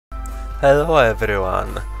Hello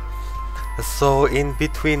everyone. So in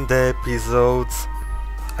between the episodes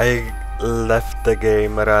I left the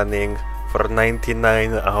game running for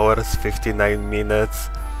 99 hours 59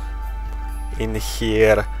 minutes in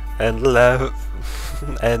here and left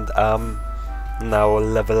and now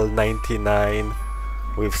level 99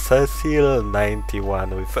 with Cecil,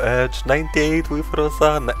 91 with Edge, 98 with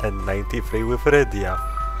Rosanna and 93 with Redia.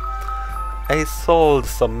 I sold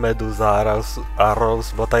some Medusa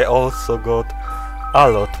arrows, but I also got a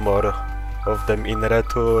lot more of them in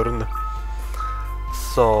return.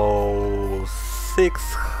 So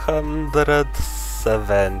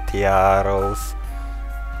 670 arrows,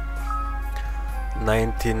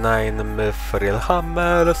 99 mithril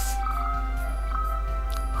hammers,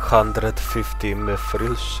 150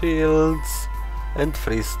 mithril shields and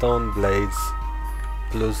 3 stone blades,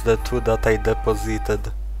 plus the 2 that I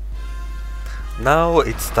deposited. Now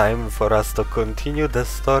it's time for us to continue the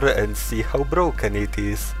story and see how broken it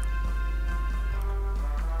is.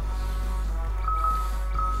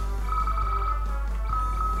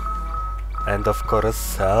 And of course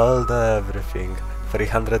sell everything.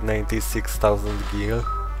 396,000 gil.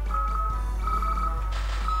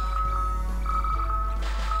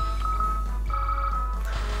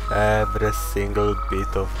 Every single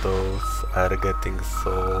bit of those are getting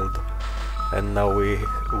sold. And now we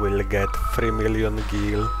will get 3 million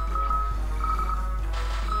gil.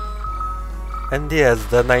 And yes,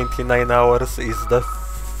 the 99 hours is the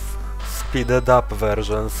speeded up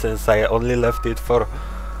version, since I only left it for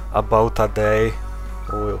about a day.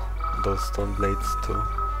 Oh, those stone blades too.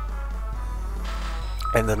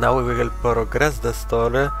 And now we will progress the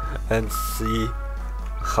story and see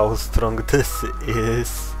how strong this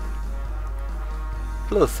is.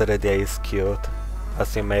 Plus Redia is cute,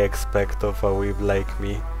 as you may expect of a weeb like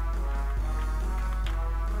me.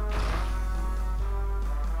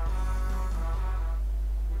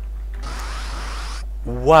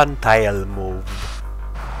 One tile moved.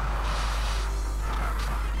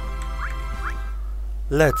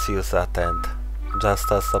 Let's use a tent,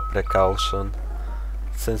 just as a precaution,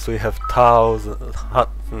 since we have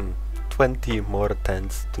 20 more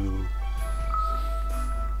tents too.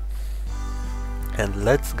 And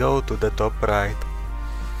let's go to the top right.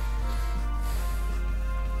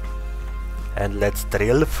 And let's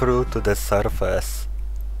drill through to the surface.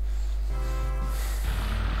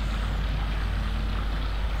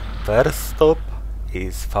 First stop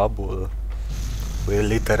is Fabul. We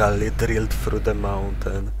literally drilled through the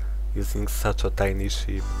mountain using such a tiny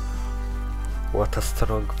ship. What a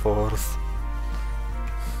strong force.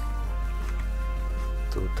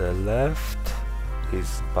 To the left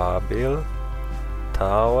is Babil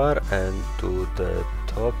Tower, and to the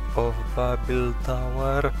top of Babil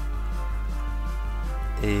Tower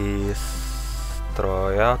is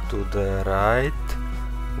Troya. To the right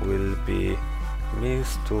will be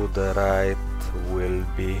Miss, to the right will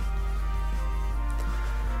be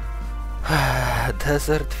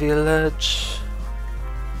Desert Village.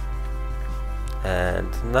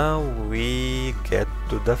 And now we get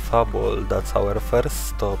to the Fable. That's our first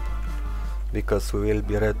stop, because we will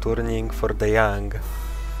be returning for the young,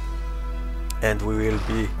 and we will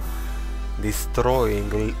be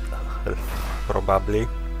destroying probably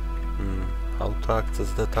how to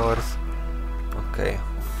access the towers. Okay.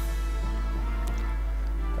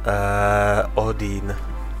 Odin.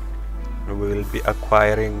 We will be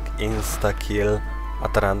acquiring insta-kill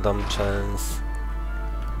at random chance.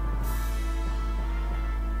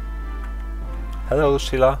 Hello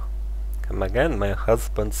Sheila. Come again, my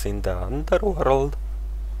husband's in the underworld.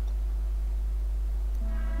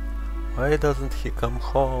 Why doesn't he come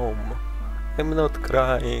home? I'm not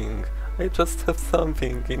crying. I just have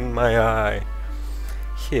something in my eye.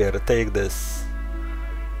 Here, take this.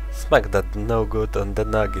 Smack that no good on the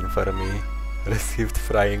noggin for me. Received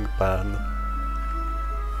frying pan.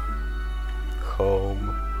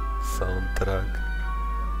 Home soundtrack.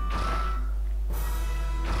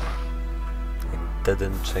 It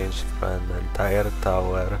didn't change for an entire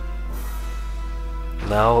tower.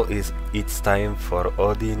 Now it's time for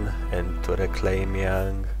Odin and to reclaim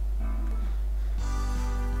Yang.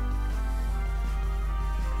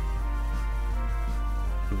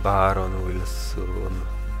 Baron will soon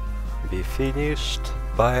be finished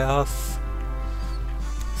by us,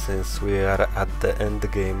 since we are at the end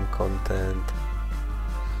game content.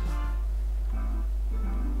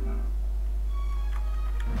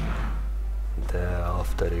 The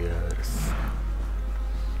after years.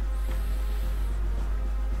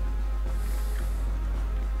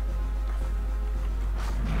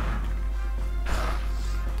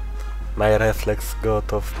 My reflex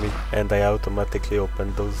got off me and I automatically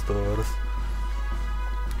opened those doors.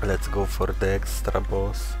 Let's go for the extra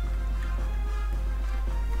boss.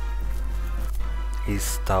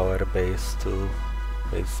 East Tower Base 2,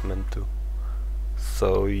 Basement 2.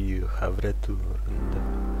 So you have returned.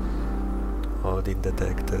 Odin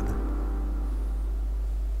detected.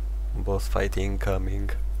 Boss fight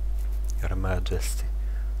incoming. Your Majesty,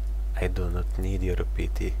 I do not need your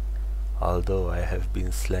pity. Although I have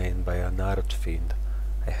been slain by an archfiend,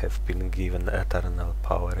 I have been given eternal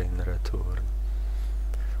power in return.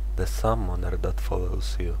 The summoner that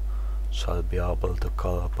follows you shall be able to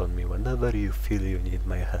call upon me whenever you feel you need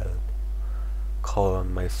my help. Call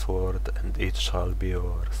on my sword and it shall be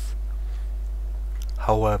yours.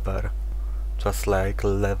 However, just like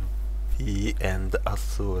Levi and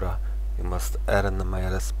Asura, you must earn my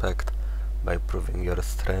respect by proving your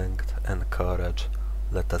strength and courage.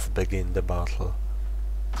 Let us begin the battle.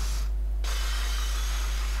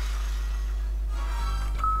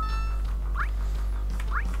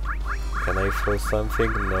 Can I throw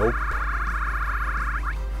something? Nope.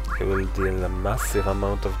 He will deal a massive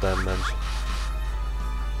amount of damage.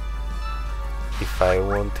 If I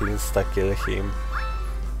want insta-kill him.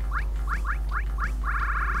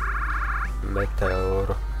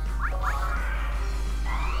 Meteor.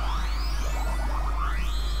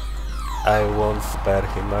 I won't spare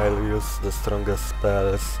him, I'll use the strongest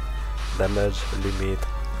spells. Damage limit.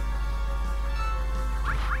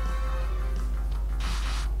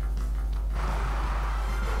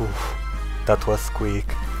 Oof, that was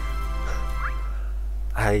quick.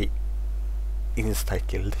 I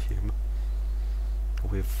insta-killed him.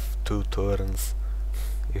 With 2 turns.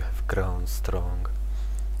 You have grown strong.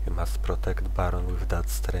 You must protect Baron with that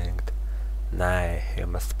strength. Nay, you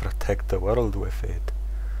must protect the world with it.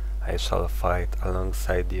 I shall fight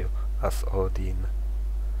alongside you as Odin.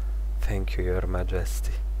 Thank you, Your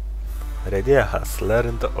Majesty. Redia has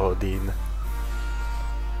learned Odin.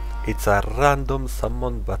 It's a random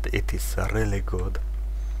summon, but it is really good.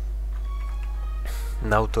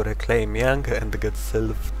 Now to reclaim Yang and get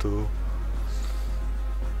Sylph too.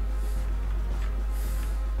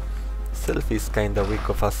 Sylph is kinda weak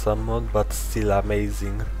of a summon, but still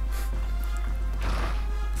amazing.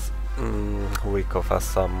 Weak of a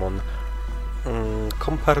summon.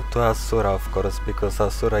 Compared to Asura, of course, because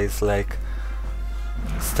Asura is like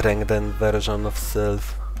strengthened version of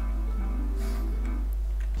Sylph.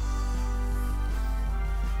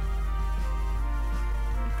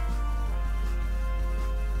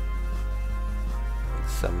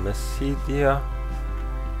 It's a Messidia.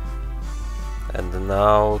 And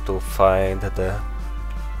now to find the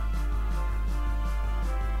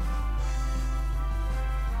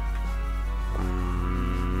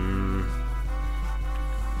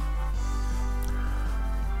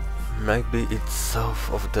maybe it's south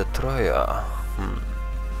of the Troya.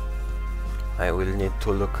 I will need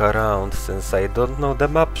to look around since I don't know the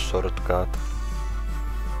map shortcut.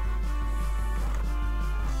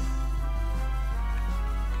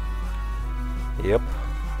 Yep.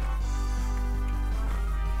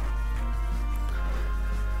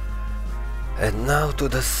 And now to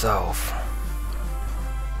the south.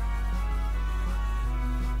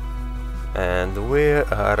 And we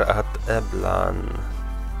are at Eblan.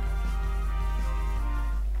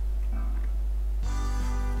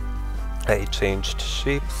 I changed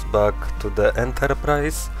ships back to the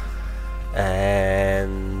Enterprise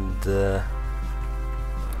and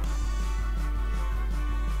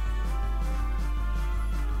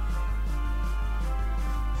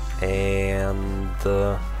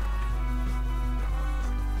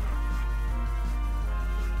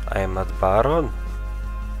I'm at Baron?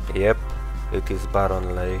 Yep, it is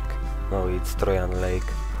Baron Lake. No, it's Trojan Lake.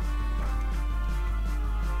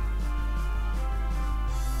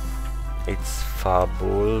 It's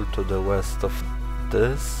Fabul to the west of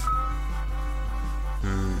this.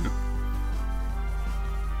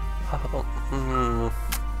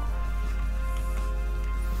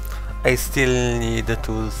 I still need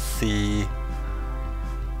to see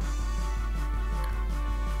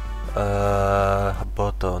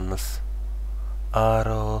buttons.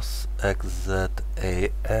 Arrows, exit,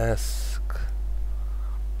 AS,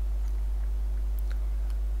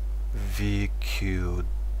 VQW.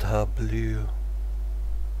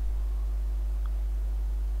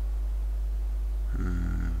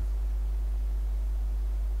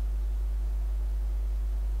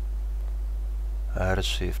 R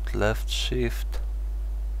shift, left shift.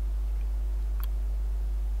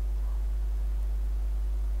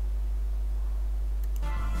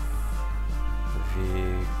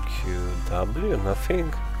 VQW,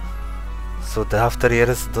 nothing. So the After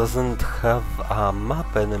Years doesn't have a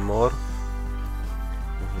map anymore.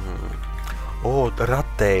 Oh, the rat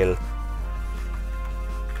tail.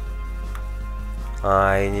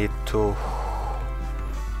 I need to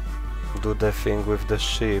do the thing with the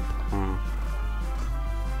sheep.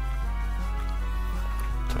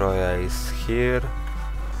 Troya is here.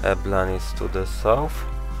 Eblan is to the south.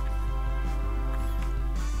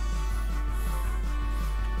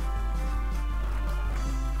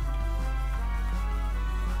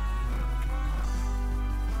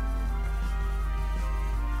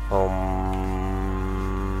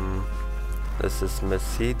 This is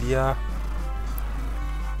Mesidia.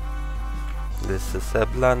 This is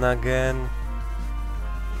Eblan again.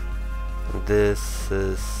 This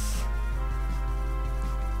is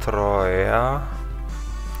Troya.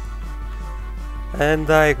 And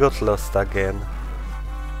I got lost again.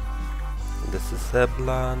 This is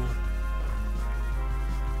Eblan.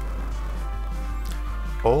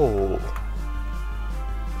 Oh!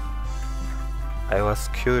 I was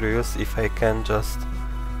curious if I can just...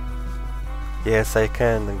 Yes, I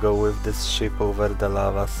can go with this ship over the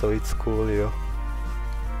lava, so it's cool, yo.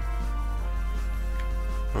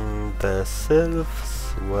 The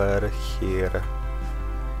sylphs were here.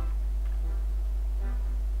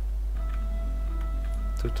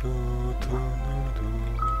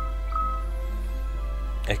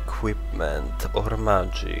 Equipment or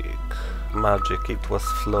magic? Magic, it was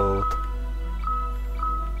float.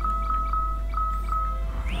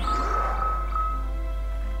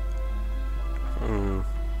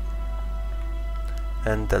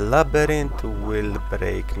 And the labyrinth will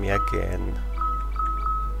break me again.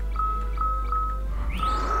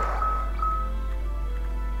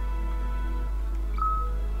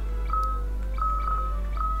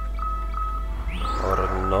 Or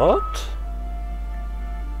not?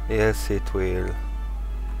 Yes, it will.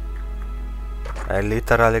 I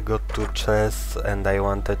literally got 2 chests and I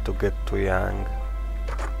wanted to get to Yang.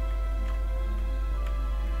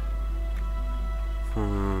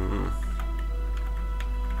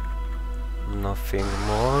 Nothing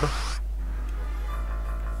more.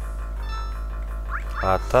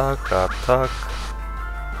 Attack, attack.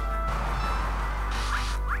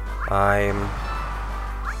 I'm...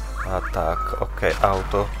 Attack. Okay,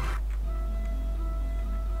 auto.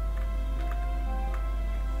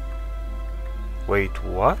 Wait,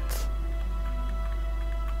 what?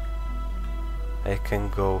 I can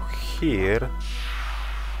go here.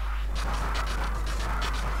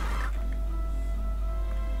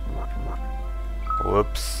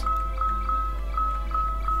 Whoops.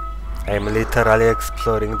 I'm literally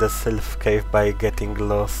exploring the Sylph cave by getting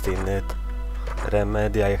lost in it.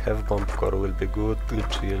 Remedy, I have bomb core, will be good.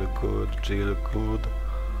 Jill good, Jill good.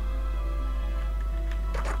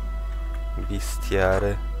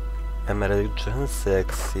 Bestiary. Emergency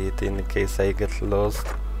exit in case I get lost.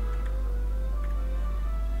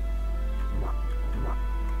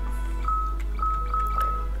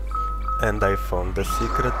 And I found the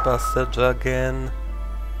secret passage again.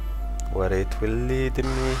 Where it will lead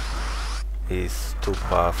me is 2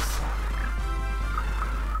 paths.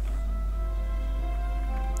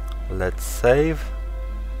 Let's save.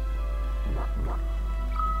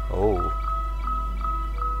 Oh.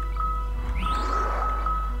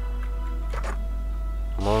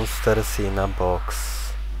 Monsters in a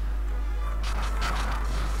box.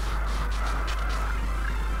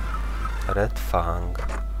 Red Fang.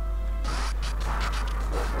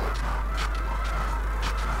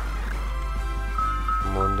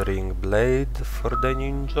 Moonring blade for the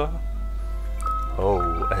ninja.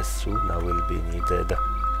 Oh, Asuna will be needed.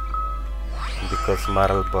 Because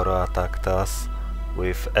Marlboro attacked us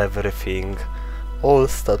with everything. All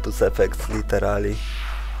status effects, literally.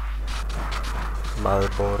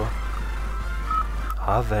 Marlboro.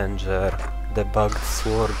 Avenger. The bugged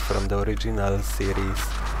sword from the original series.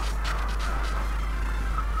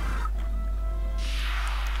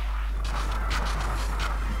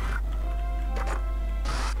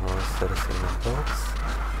 Monsters in a box.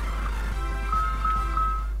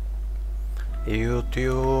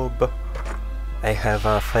 YouTube, I have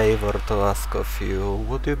a favor to ask of you.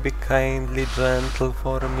 Would you be kindly gentle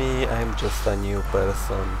for me? I'm just a new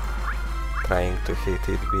person trying to hit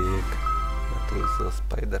it big. That was a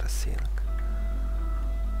spider silk.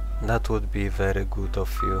 That would be very good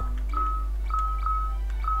of you.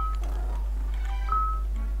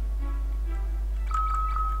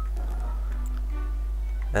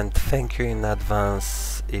 And thank you in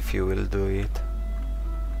advance if you will do it.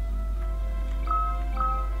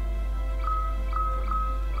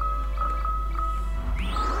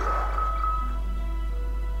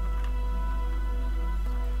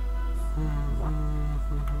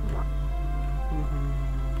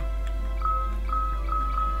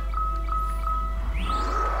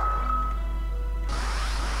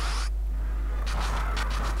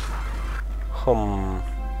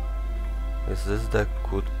 Is this the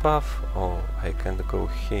good path? Oh, I can't go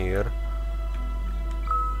here.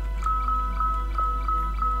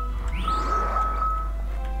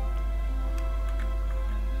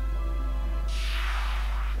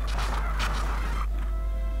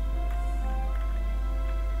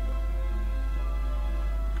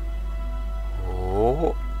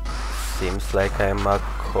 Oh, seems like I'm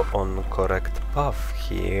on correct path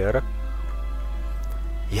here.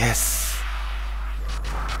 Yes!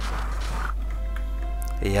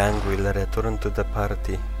 Yang will return to the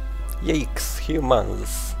party. Yikes,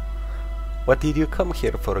 humans! What did you come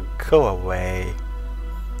here for? Go away!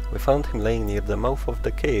 We found him laying near the mouth of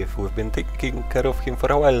the cave. We've been taking care of him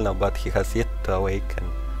for a while now, but he has yet to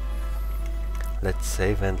awaken. Let's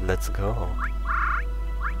save and let's go.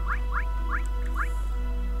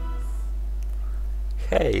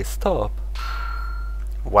 Hey, stop!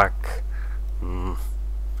 Whack!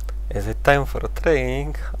 Is it time for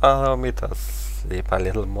training? Allow me to sleep a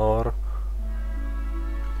little more.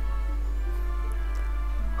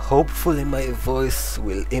 Hopefully my voice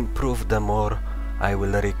will improve the more I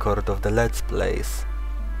will record of the Let's Plays.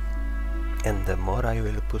 And the more I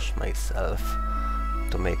will push myself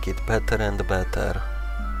to make it better and better.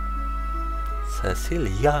 Cecil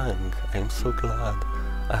Young, I'm so glad.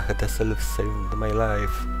 The self saved my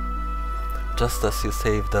life. Just as you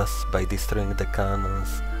saved us by destroying the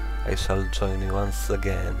cannons, I shall join you once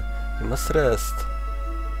again. You must rest.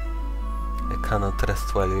 I cannot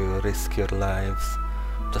rest while you risk your lives.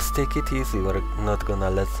 Just take it easy, we're not gonna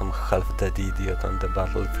let some half-dead idiot on the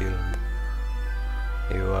battlefield.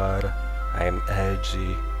 You are... I'm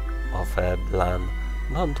edgy of a plan.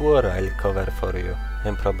 Don't worry, I'll cover for you.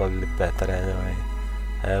 I'm probably better anyway.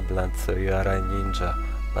 Eblant, so you are a ninja,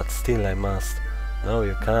 but still I must. No,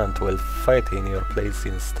 you can't. We'll fight in your place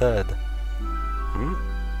instead.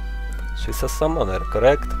 She's a summoner,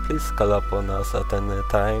 correct? Please call upon us at any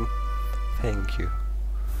time. Thank you.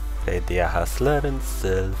 Radia has learned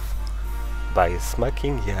self by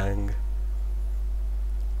smacking Yang.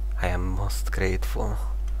 I am most grateful.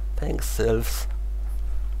 Thanks, selves.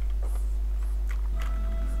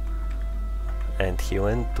 And he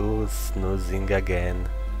went to snoozing again.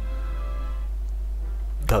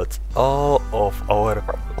 That's all of our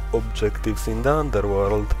objectives in the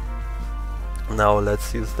underworld. Now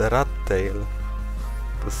let's use the rat tail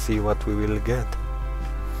to see what we will get.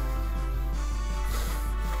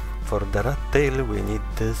 For the rat tail we need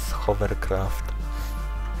this hovercraft.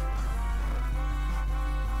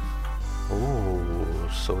 Ooh,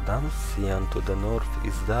 so Damsian to the north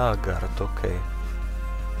is the Agart, okay.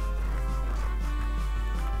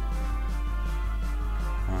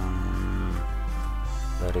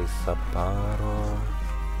 There is a Paro.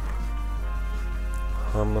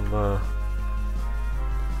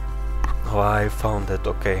 Oh, I found it,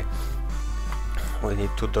 okay. We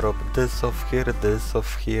need to drop this off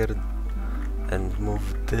here, and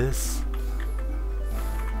move this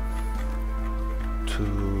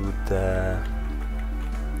to the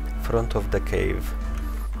front of the cave.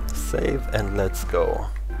 Save and let's go.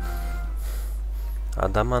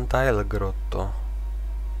 Adamantile Grotto.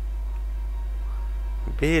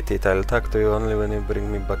 Beat it, I'll talk to you only when you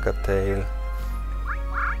bring me back a tail.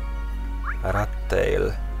 A rat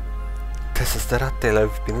tail. This is the rat tail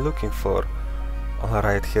I've been looking for.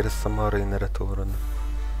 Alright, here's some more in return.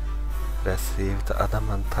 Received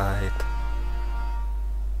adamantite.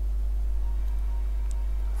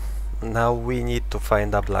 Now we need to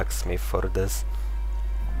find a blacksmith for this.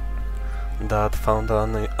 Dad found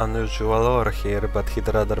an unusual ore here, but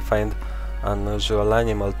he'd rather find unusual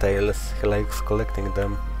animal tails. He likes collecting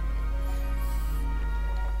them.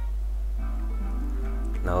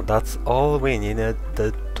 Now that's all we needed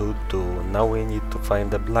to do. Now we need to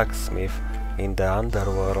find a blacksmith in the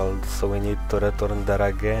underworld, so we need to return there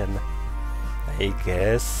again, I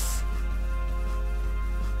guess.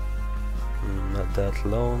 That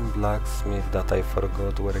lone blacksmith that I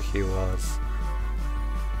forgot where he was.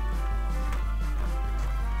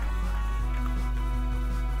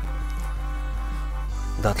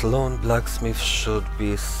 That lone blacksmith should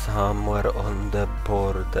be somewhere on the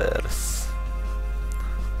borders.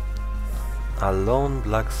 A lone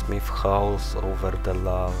blacksmith house over the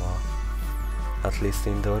lava. At least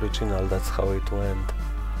in the original, that's how it went.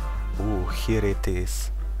 Ooh, here it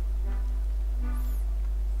is.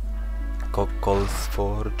 Cockle's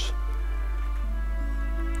Forge.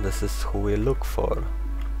 This is who we look for.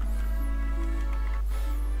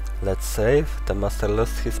 Let's save. The master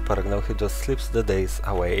lost his spark, now he just sleeps the days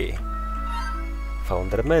away.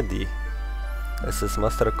 Found Remedy. This is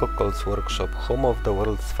Master Cockle's workshop, home of the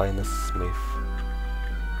world's finest smith.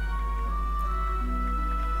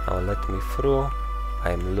 Now let me through.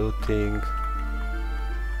 I'm looting.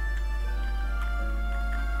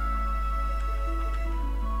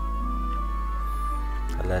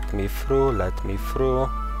 Let me through, let me through.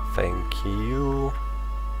 Thank you.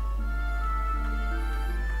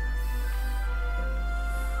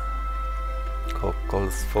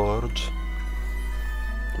 Cockle's Forge.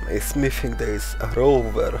 My smithing days are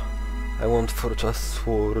over. I won't forge a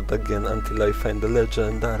sword again until I find the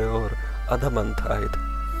legendary or adamantite.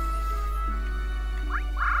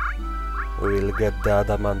 We'll get the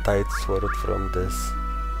adamantite sword from this.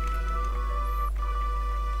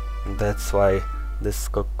 That's why this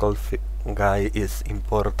cockle guy is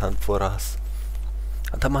important for us.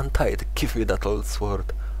 Adamantite, give me that old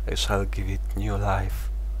sword. I shall give it new life.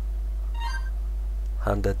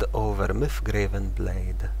 Handed over Mythgraven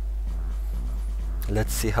blade.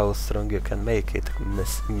 Let's see how strong you can make it,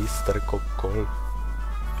 Mr. Cockle.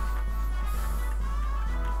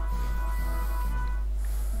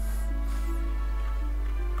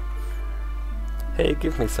 Hey,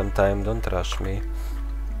 give me some time, don't rush me.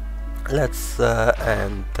 Let's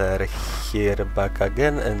enter here back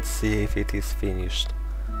again and see if it is finished.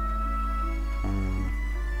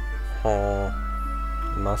 Oh,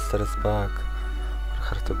 master is back.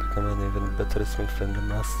 Hard to become an even better smith than the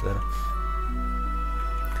master.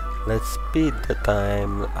 Let's speed the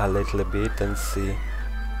time a little bit and see.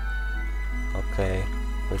 Okay,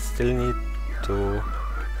 we still need to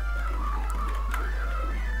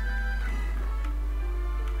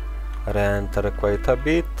re-enter quite a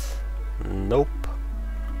bit. Nope.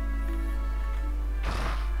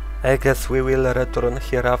 I guess we will return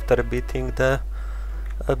here after beating the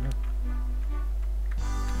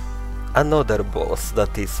another boss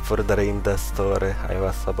that is further in the story. I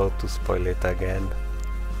was about to spoil it again.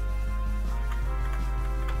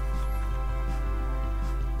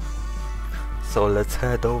 So let's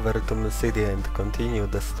head over to Mysidia and continue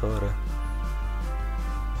the story.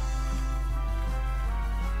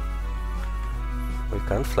 We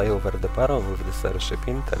can't fly over the Baron with this airship,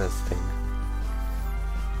 interesting.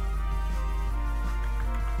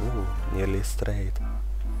 Ooh, nearly straight.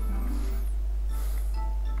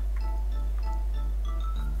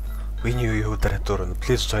 We knew you would return.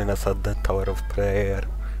 Please join us at the Tower of Prayer.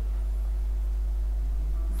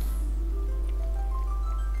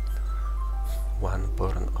 One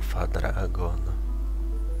born of a dragon.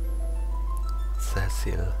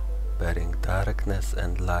 Cecil, bearing darkness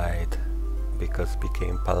and light, because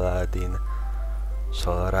became paladin,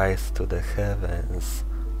 shall rise to the heavens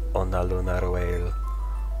on a lunar whale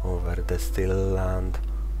over the still land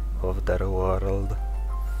of their world.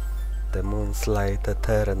 The moon's light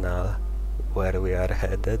eternal, where we are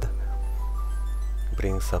headed,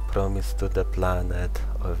 brings a promise to the planet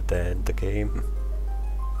of the endgame,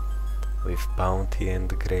 with bounty and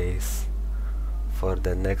grace for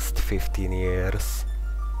the next 15 years.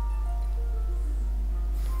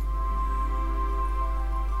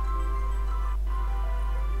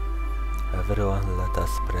 Everyone, let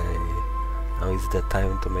us pray. Now is the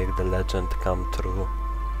time to make the legend come true.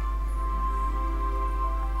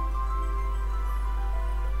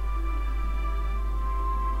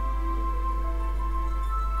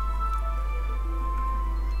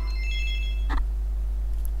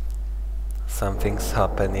 Something's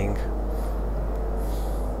happening.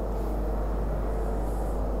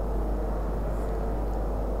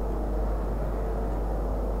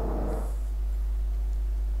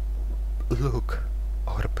 Look,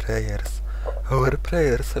 our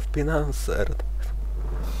prayers have been answered.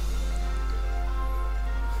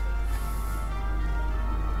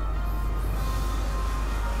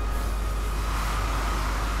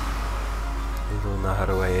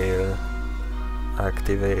 Lunar whale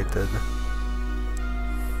activated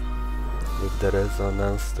with the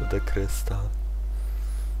resonance to the crystal.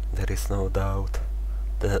 There is no doubt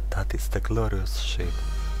that that is the glorious ship,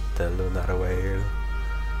 the lunar whale.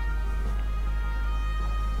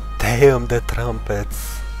 Damn, the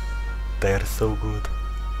trumpets! They're so good.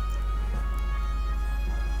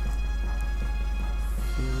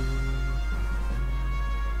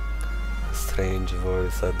 A strange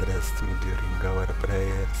voice addressed me during our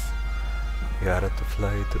prayers. We are to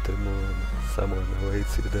fly to the moon. Someone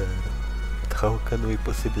awaits you there. But how can we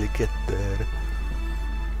possibly get there?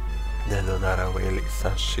 The lunar whale is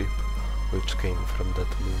a ship which came from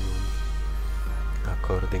that moon.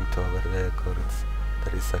 According to our records,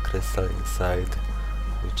 there is a crystal inside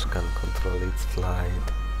which can control its flight.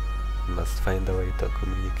 We must find a way to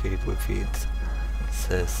communicate with it,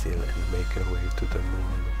 Cecil, and make our way to the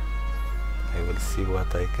moon. I will see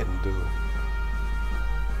what I can do.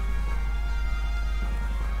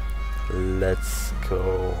 Let's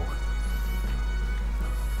go.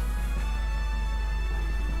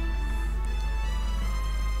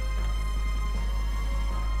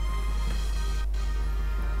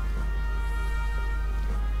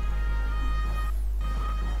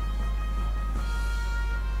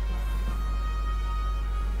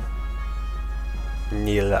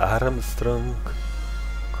 Neil Armstrong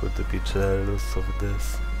could be jealous of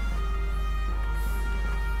this.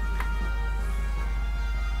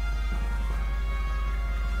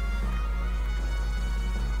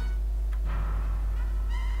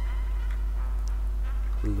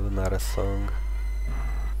 Lunar song.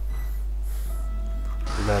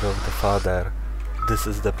 Lair of the Father. This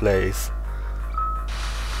is the place.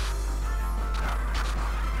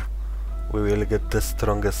 We will get the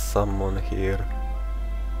strongest summon here.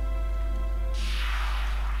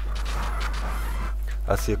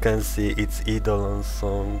 As you can see, it's Eidolon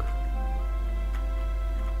song.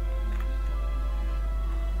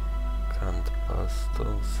 Can't pass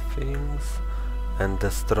those things. And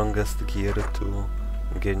the strongest gear to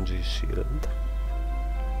Genji shield.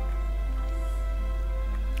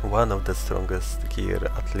 One of the strongest gear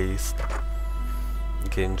at least.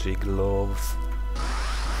 Genji gloves.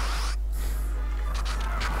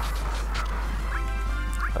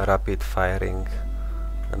 Rapid firing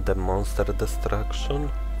and the monster destruction.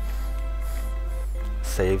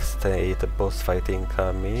 Save state, boss fight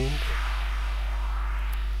incoming.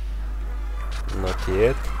 Not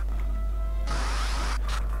yet.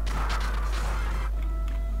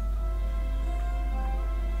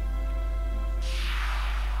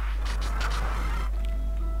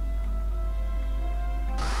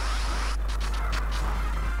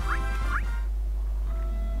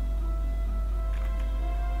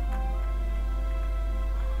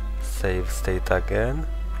 Save state again.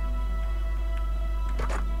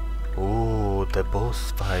 Ooh, the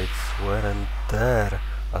boss fights weren't there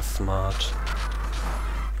as much.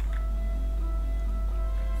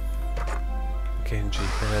 Genji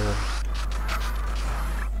helm.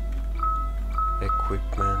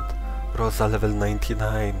 Equipment. Rosa level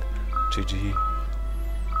 99. GG.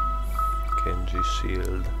 Genji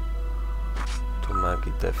shield. 2 Magi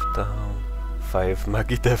Def down. 5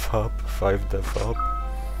 Magi Def up. 5 Def up.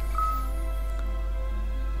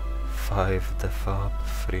 5 Def up,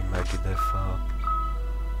 3 Magi Def up,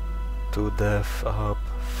 2 Def up,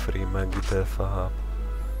 3 Magi Def up.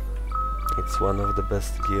 It's one of the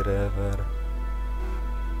best gear ever.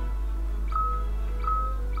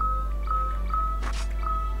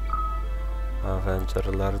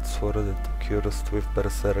 Avenger Large Sword cursed with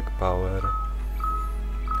Berserk power.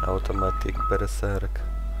 Automatic Berserk.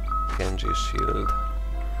 Genji shield.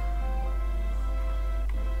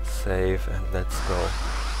 Save and let's go.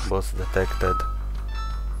 Boss detected.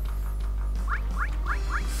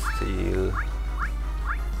 Still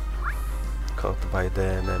caught by the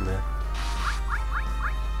enemy.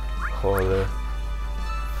 Holy.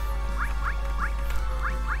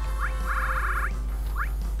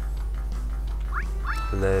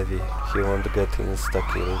 Levi, he won't get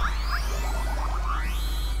insta-kill.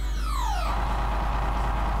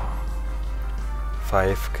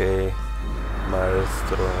 $5K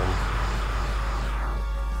milestone.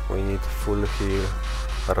 We need full heal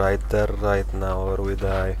right there, right now, or we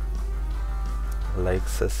die. Like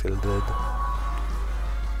Cecil did.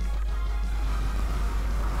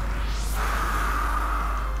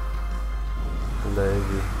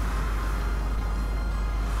 Levi.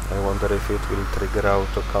 I wonder if it will trigger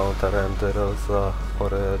auto counter and the Rosa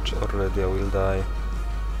or Edge already will die.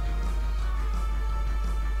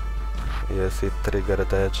 Yes, it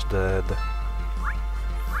triggered Edge dead.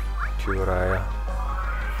 Kuraya.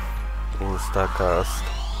 Instacast.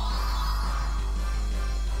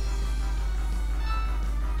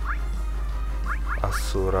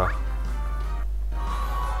 Asura.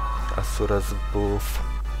 Asura's buff.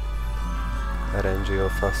 RNG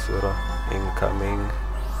of Asura incoming.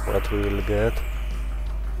 What we will get?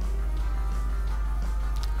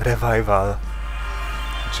 Revival.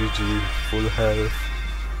 GG, full health.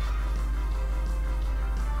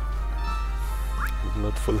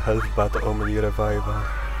 Not full health, but Omni Revival.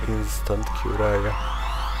 Instant Kuraya.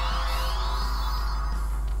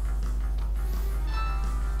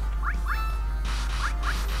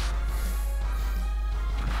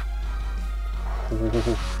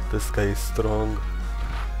 Ooh, this guy is strong.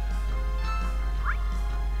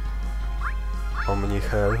 Omni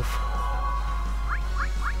health.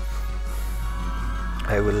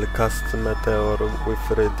 I will cast Meteor with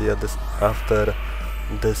Rydia after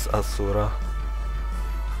this Asura.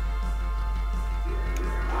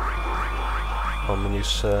 Omni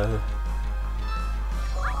Shell.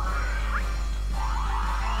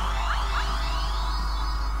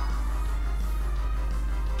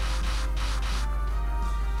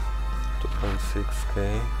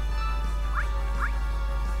 1.6k.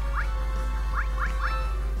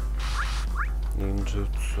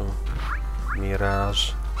 Ninjutsu,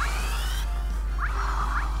 Mirage.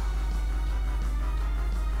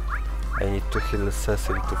 I need to heal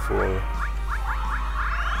Cecil to full.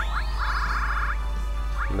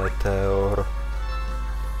 Meteor.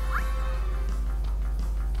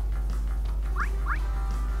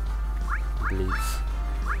 Blitz.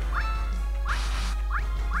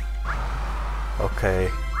 Okay,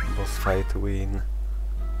 boss fight win.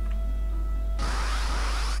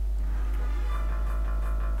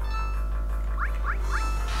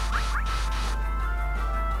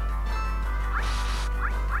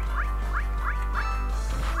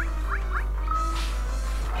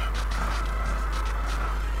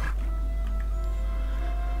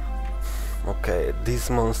 Okay, these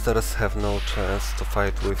monsters have no chance to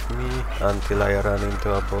fight with me until I run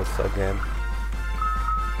into a boss again.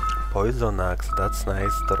 Poison Axe, that's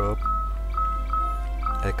nice drop.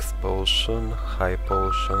 Expulsion, high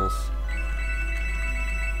potions.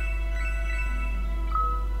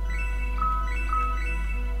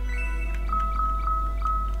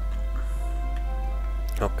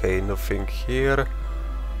 Okay, nothing here.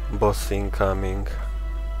 Boss incoming.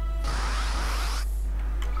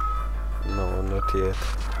 No, not yet.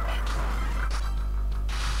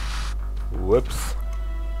 Whoops.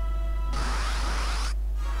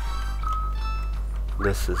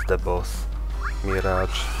 This is the boss.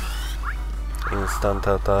 Mirage. Instant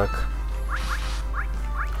attack.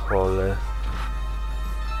 Holy.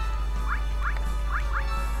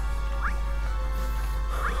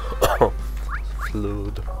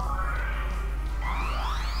 Flood.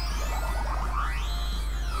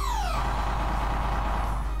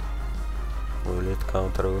 Will it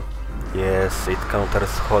counter? Yes, it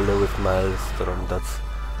counters Holy with Maelstrom. That's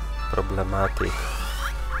problematic.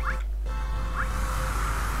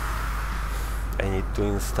 I need to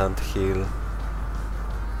instant heal.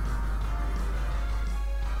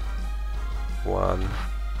 1.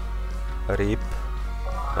 Rip.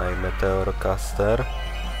 My Meteor Caster.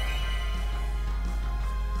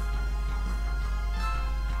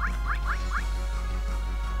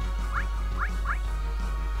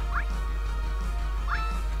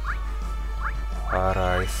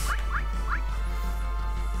 Arise.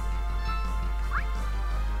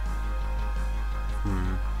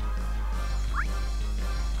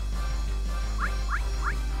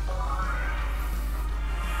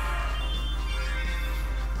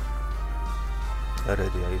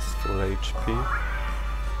 Redia is full HP.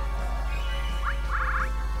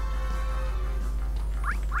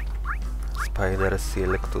 Spider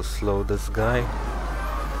Silk to slow this guy.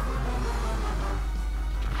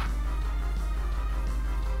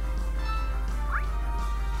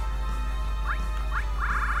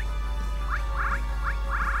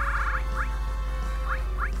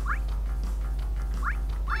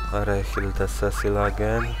 Reheal the Cecil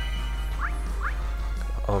again.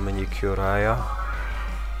 Omni Curia.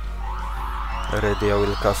 Ready, I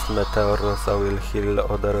will cast Meteors, I will heal,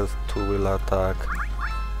 others two will attack.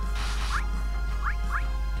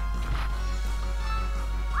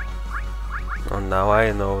 Oh, now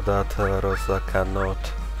I know that Rosa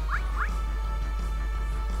cannot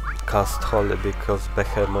cast Holy because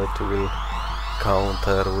Bahamut will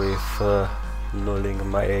counter with nulling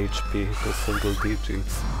my HP to single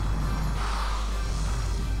digits.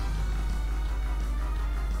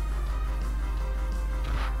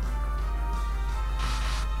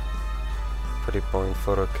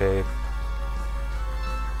 3.4k,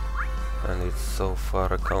 and it's so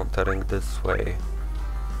far countering this way.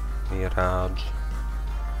 Mirage.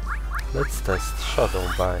 Let's test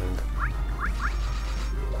Shadowbind.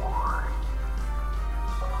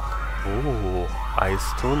 Ooh, I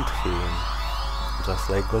stunned him, just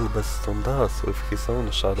like Golbestone does with his own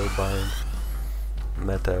Shadowbind.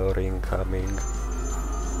 Meteor incoming.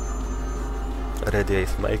 Ready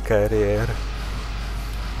is my carrier.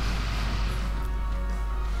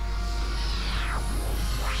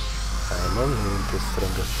 I'm only into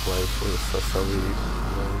strongest rifle, Sasali.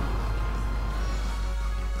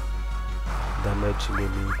 Damage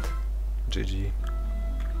limit. GG.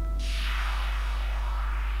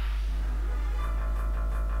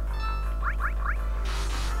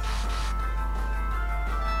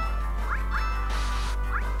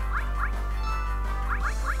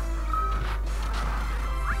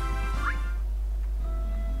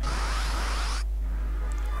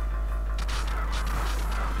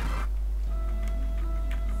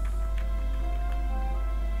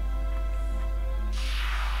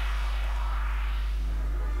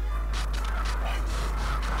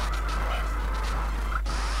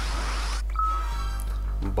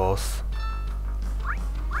 boss.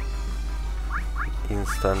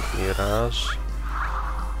 Instant Mirage.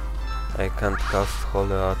 I can't cast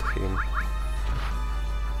Holy at him.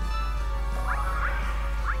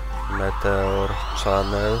 Meteor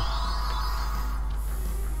Channel.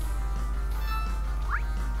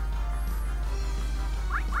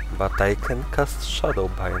 But I can cast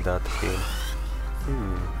Shadowbind at him.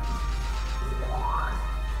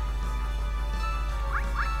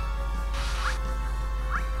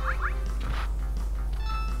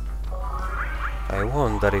 I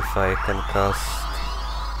wonder if I can cast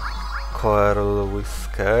Coral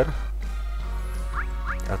Whisker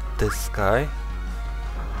at this guy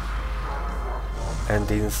and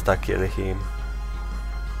insta-kill him.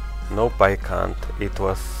 Nope, I can't. It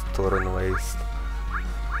was turn waste.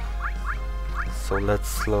 So let's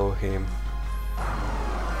slow him.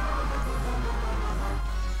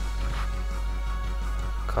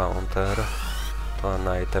 Counter to an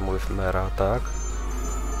item with Mera attack.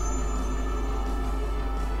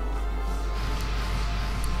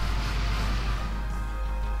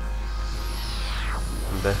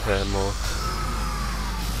 Bahamut.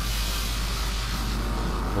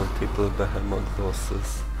 Multiple Bahamut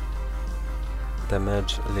bosses.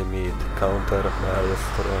 Damage limit. Counter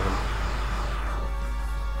Maelstrom.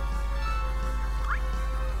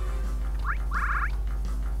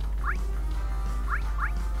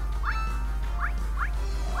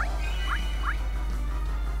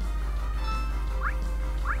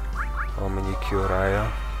 Omnicuraya.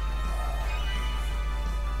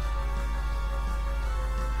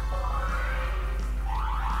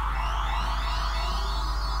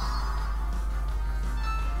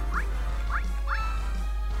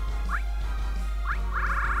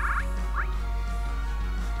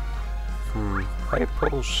 High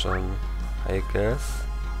potion, I guess.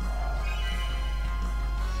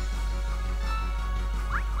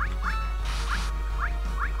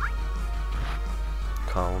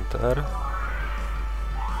 Counter.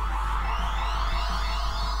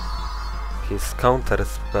 His counter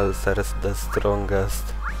spells are the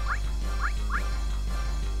strongest.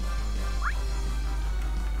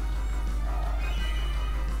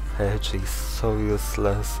 Hedge is so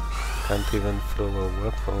useless. Can't even throw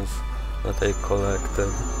weapons that I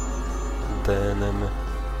collected. The enemy.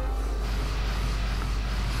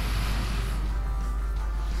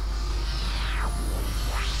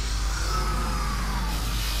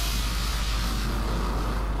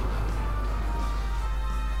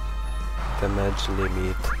 Damage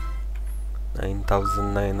limit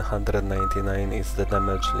 9999 is the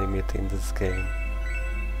damage limit in this game.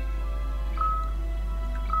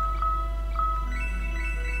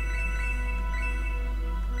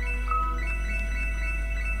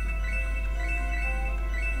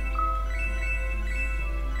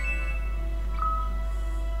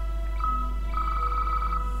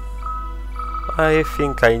 I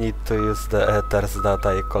think I need to use the ethers that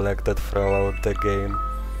I collected throughout the game.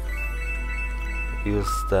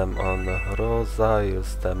 Use them on Rosa,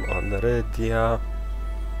 use them on Rydia,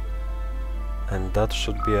 and that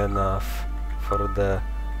should be enough for the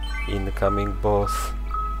incoming boss.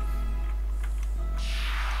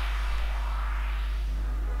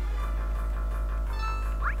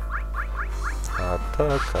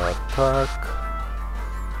 Attack, attack.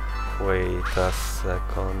 Wait a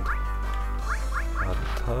second.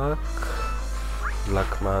 Attack.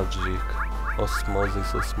 Black magic.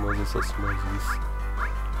 Osmosis, osmosis, osmosis.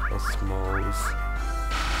 Osmose.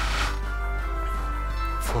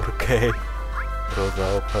 4K. Rosa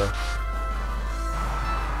OP.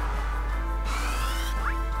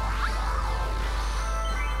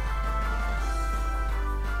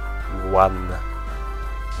 One.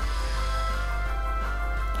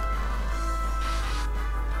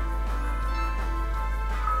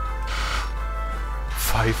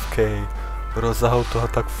 5K. Rosa auto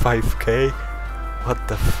attack 5K? What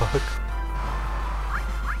the fuck?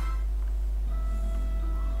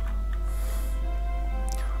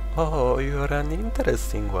 Oh, you're an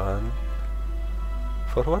interesting one.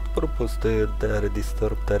 For what purpose do you dare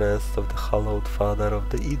disturb the rest of the hallowed father of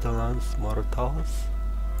the Eidolons mortals?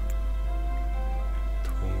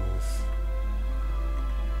 Twins.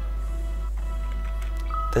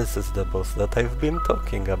 This is the boss that I've been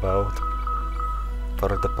talking about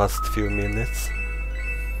for the past few minutes.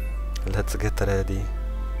 Let's get ready.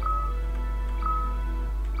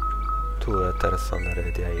 2 ethers on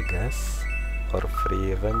ready, I guess. Or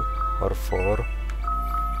 3 even, or 4.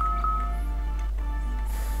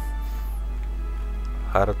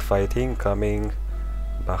 Hard fight incoming.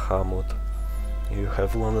 Bahamut. You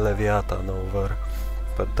have one Leviathan over,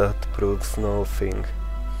 but that proves nothing.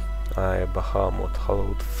 I, Bahamut,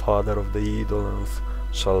 hallowed father of the Eidolons,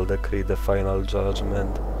 shall decree the final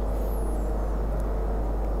judgment.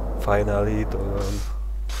 Final Eidolon.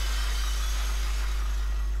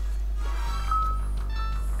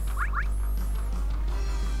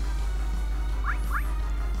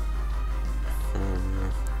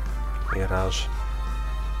 Mirage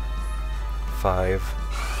 5.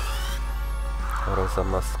 Rosa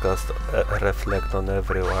must cast reflect on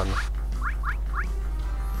everyone.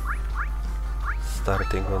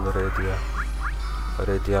 Starting on Redia.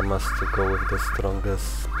 Redia must go with the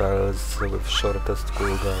strongest spells with shortest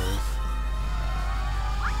cooldowns.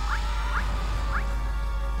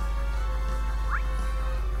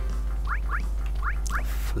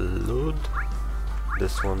 Flood.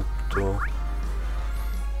 This one too.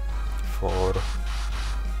 4.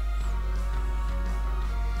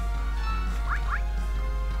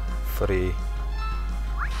 Free.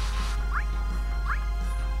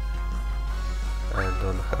 And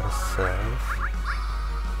on herself.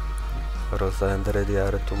 Rosa and Reddy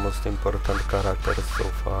are two most important characters so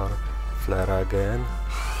far. Flare again.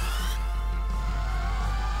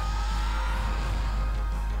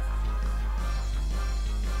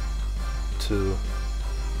 Two.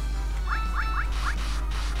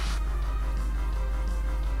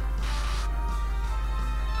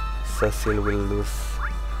 Cecil will lose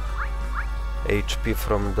HP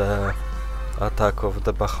from the attack of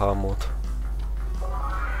the Bahamut.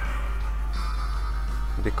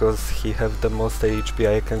 Because he have the most HP,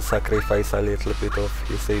 I can sacrifice a little bit of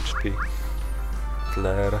his HP.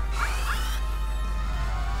 Flare.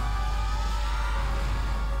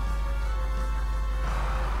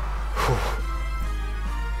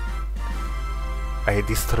 I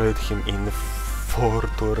destroyed him in 4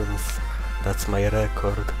 turns. That's my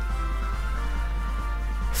record.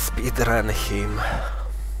 Speedrun him.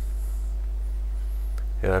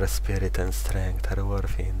 Your spirit and strength are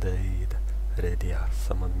worthy indeed. Redia,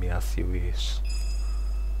 summon me as you wish.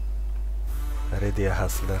 Redia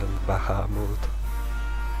has learned Bahamut.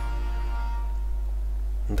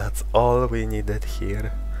 That's all we needed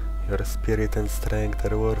here. Your spirit and strength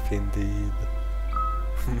are worthy indeed.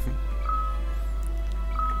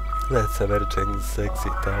 Let's ever change this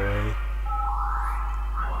exit away.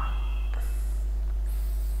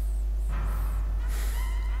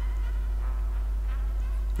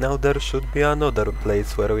 Now there should be another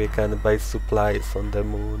place where we can buy supplies on the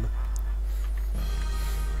moon.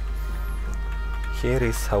 Here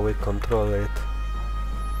is how we control it.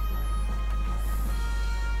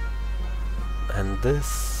 And this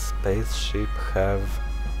spaceship have...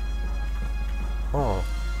 Oh.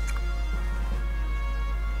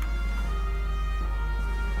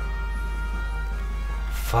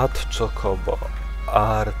 Fat Chocobo.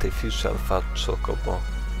 Artificial Fat Chocobo.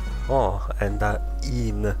 Oh, and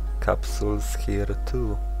in capsules here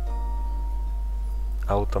too.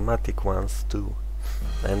 Automatic ones too.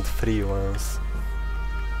 And free ones.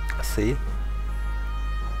 See?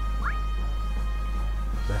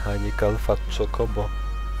 Mechanical Fat Chocobo,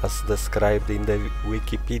 as described in the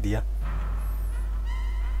Wikipedia.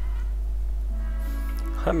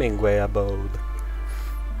 Hemingway abode.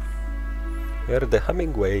 Where are the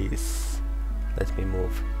Hemingways? Let me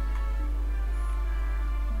move.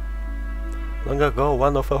 Long ago,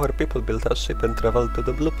 one of our people built a ship and traveled to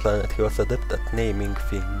the blue planet. He was adept at naming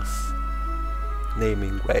things.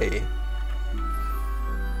 Naming way.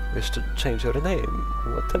 Wish to change your name?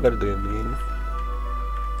 Whatever do you mean?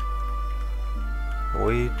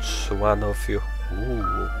 Which one of you?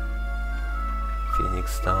 Ooh.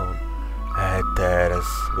 Phoenix Town. Ethers.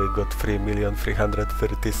 We got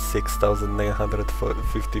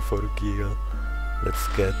 3,336,954 gil. Let's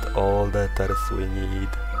get all the ethers we need.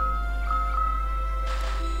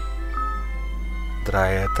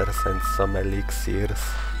 Dry ethers and some elixirs.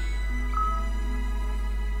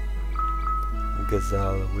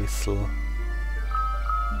 Gazelle whistle.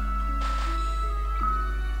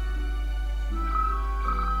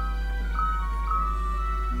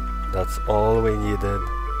 That's all we needed.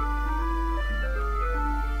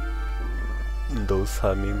 Those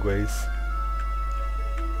Hemingways.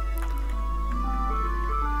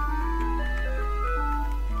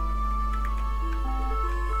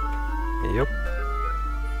 Yup.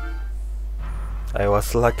 I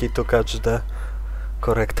was lucky to catch the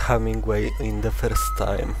correct Hemingway in the first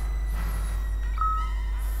time.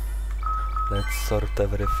 Let's sort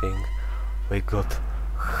everything. We got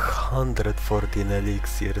 114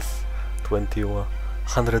 elixirs,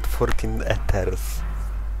 114 ethers,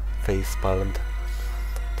 facepalmed,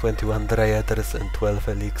 21 dry ethers and 12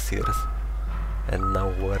 elixirs. And now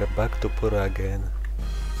we're back to poor again.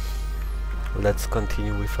 let's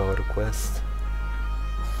continue with our quest.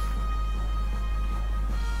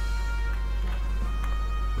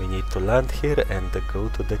 We need to land here and go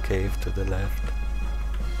to the cave to the left.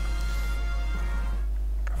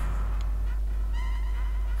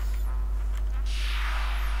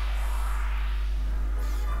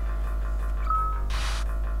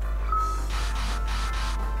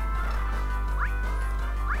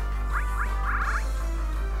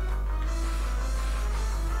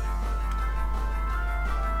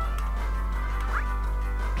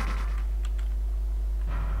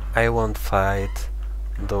 I won't fight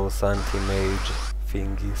those anti-mage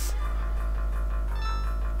thingies.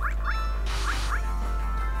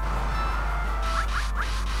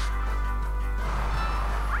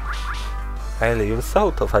 I'll use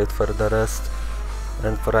South to fight for the rest,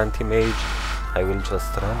 and for anti-mage I will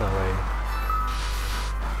just run away.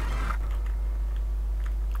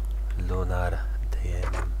 Lunar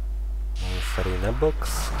DM. Farina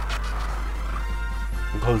box.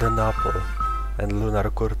 Golden apple and lunar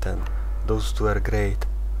curtain. Those two are great.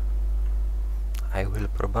 I will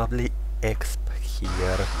probably exp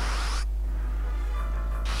here.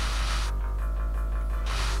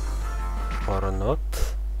 Or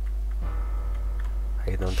not.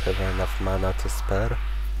 I don't have enough mana to spare.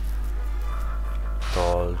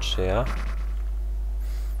 Dolcia.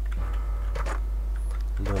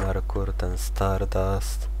 Lunar curtain,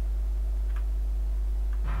 stardust.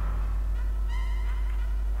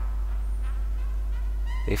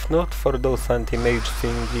 If not for those anti-mage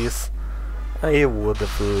thingies, I would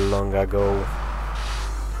have long ago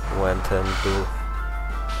went and do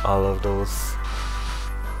all of those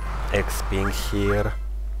XPing here,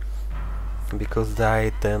 because the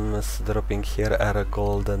items dropping here are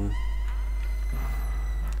golden.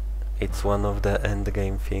 It's one of the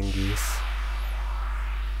endgame thingies.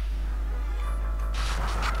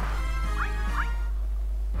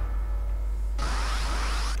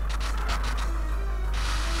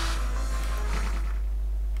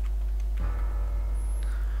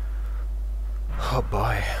 Oh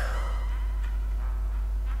boy.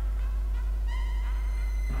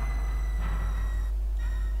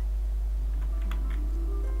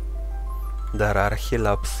 There are heal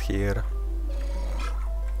ups here.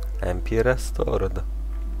 MP restored.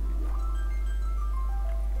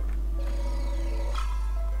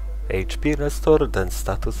 HP restored and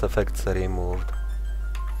status effects removed.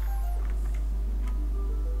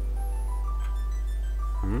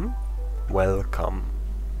 Welcome.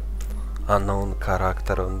 Unknown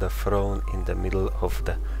character on the throne in the middle of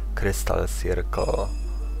the crystal circle.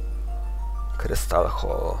 Crystal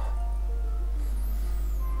hall.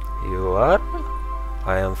 You are?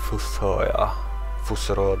 I am Fusoya.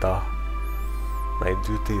 Fusroda. My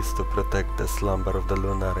duty is to protect the slumber of the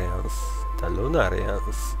Lunarians. The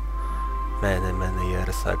Lunarians? Many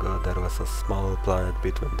years ago there was a small planet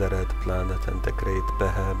between the Red Planet and the Great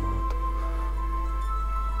Bahamut.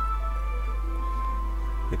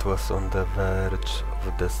 It was on the verge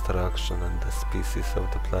of destruction and the species of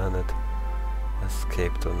the planet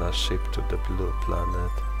escaped on a ship to the Blue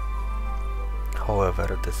Planet.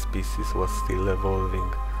 However, the species was still evolving,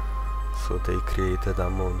 so they created a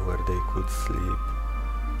moon where they could sleep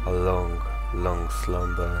a long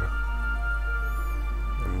slumber.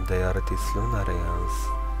 And they are these Lunarians,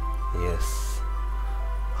 yes.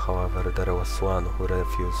 However, there was one who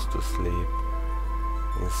refused to sleep.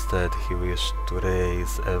 Instead, he wished to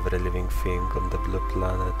raise every living thing on the Blue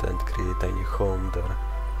Planet and create a new home there.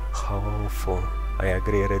 How awful. I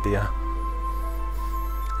agree, Redia.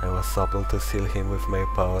 I was able to seal him with my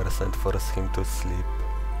powers and force him to sleep.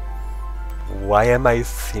 Why am I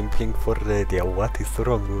simping for Redia? What is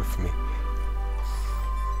wrong with me?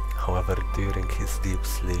 However, during his deep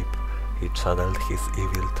sleep, he channeled his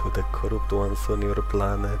evil to the corrupt ones on your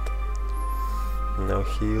planet. Now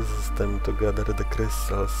he uses them to gather the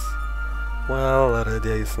crystals. Well,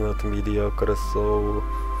 Redia is not mediocre, so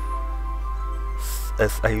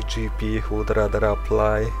SIGP would rather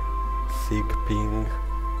apply SIGPing.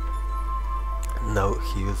 Now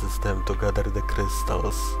he uses them to gather the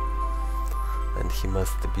crystals, and he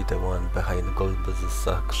must be the one behind Golbez's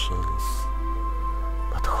actions.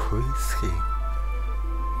 But who is he?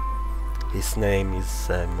 His name is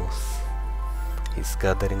Zemus. He's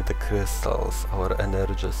gathering the crystals, our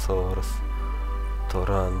energy source, to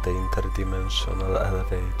run the interdimensional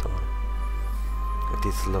elevator. It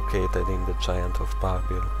is located in the Giant of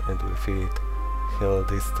Babel, and with it, he'll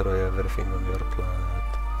destroy everything on your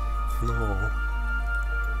planet. No.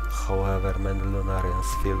 However, many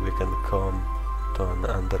Lunarians feel we can come to an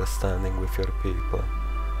understanding with your people.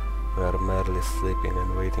 We are merely sleeping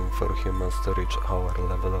and waiting for humans to reach our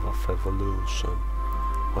level of evolution.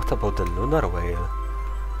 What about the lunar whale?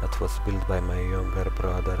 That was built by my younger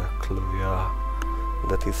brother, Kluya,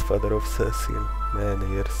 that is father of Cecil, many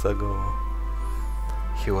years ago.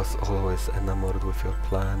 He was always enamored with your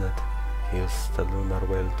planet. He used the lunar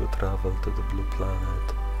whale to travel to the blue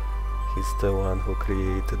planet. He's the one who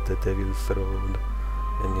created the Devil's Road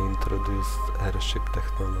and introduced airship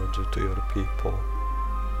technology to your people.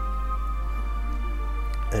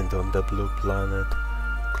 And on the blue planet,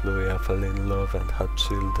 Kluya fell in love and had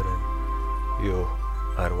children. You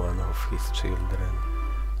are one of his children.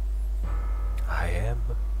 I am?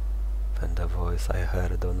 And the voice I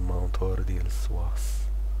heard on Mount Ordeals was.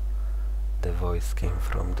 The voice came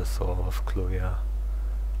from the soul of Kluya,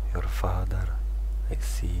 your father. I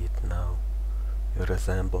see it now. You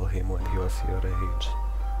resemble him when he was your age.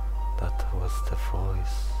 That was the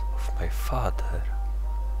voice of my father.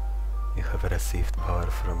 You have received power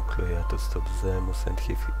from Kluya to stop Zemus and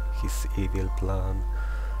his evil plan.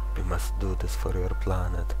 You must do this for your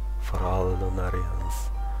planet, for all Lunarians.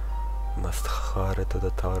 You must hurry to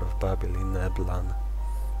the Tower of Babel in Eblan.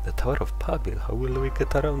 The Tower of Babel? How will we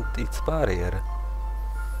get around its barrier?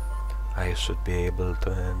 I should be able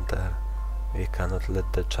to enter. We cannot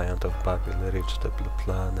let the Giant of Babel reach the blue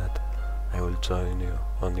planet. I will join you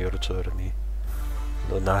on your journey.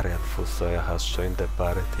 Lunarian Fusoya has joined the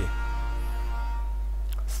party.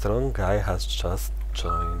 Strong guy has just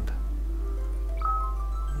joined,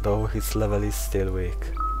 though his level is still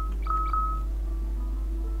weak.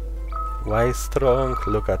 Why strong?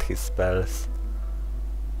 Look at his spells.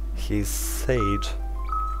 He's Sage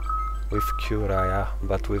with Curaya,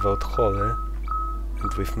 but without Holy,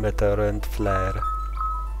 and with Meteor and Flare.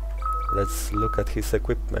 Let's look at his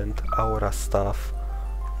equipment. Aura Staff,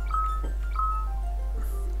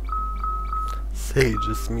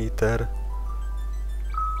 Sage's Meter,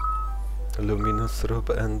 Luminous Robe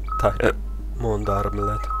and Diamond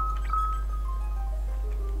Armlet.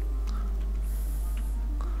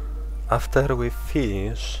 After we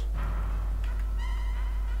finish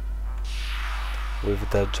with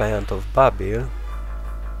the Giant of Babel,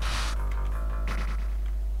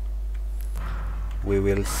 we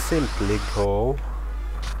will simply go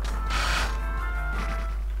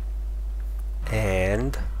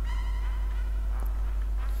and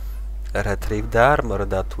retrieve the armor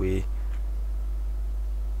that we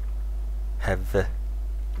have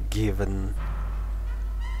given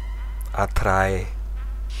a try.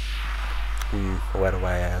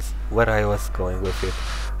 Where I was going with it.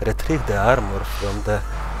 Retrieve the armor from the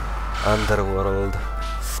underworld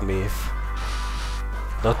smith.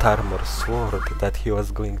 Not armor, sword that he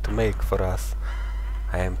was going to make for us.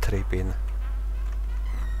 I am tripping.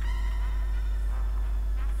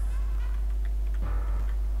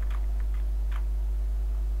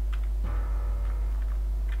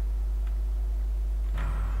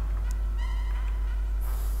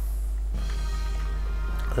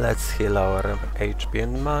 Let's heal our HP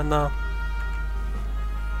and mana.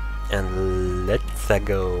 And let's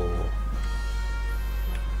go.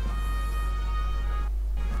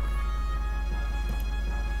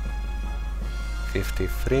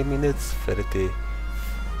 53 minutes,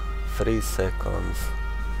 33 seconds.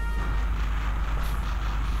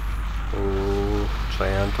 Ooh,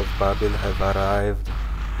 Giant of Babel have arrived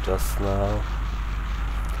just now.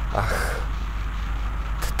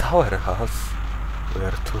 The tower house. We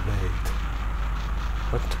are too late.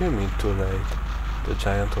 What do you mean too late? The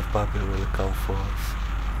Giant of Babel will come forth.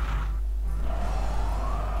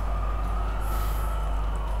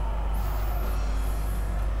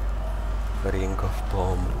 Ring of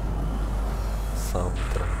Bomb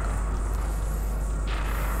soundtrack.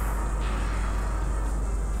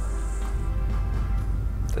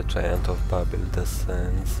 The Giant of Babel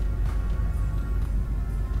descends.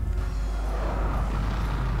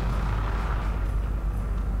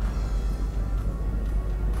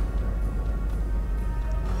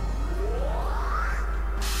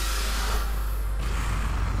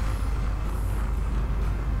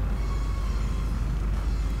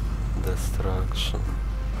 Destruction.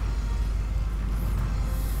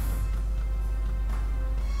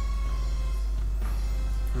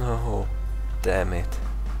 No, damn it.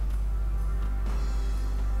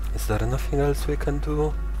 Is there nothing else we can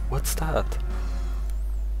do? What's that?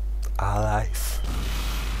 Allies,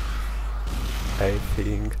 I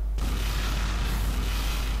think.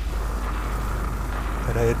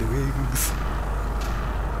 Red Wings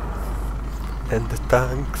and the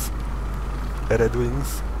tanks. Red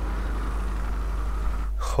Wings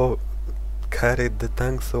carried the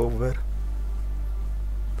tanks over.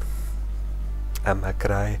 I'ma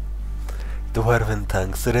cry. Dwarven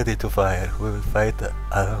tanks ready to fire. We will fight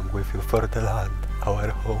along with you for the land, our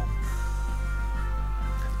home.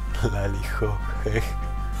 Laliho, hey.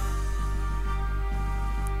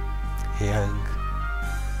 Young.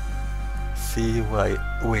 See why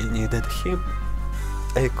we needed him?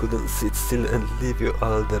 I couldn't sit still and leave you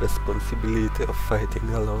all the responsibility of fighting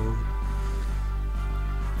alone.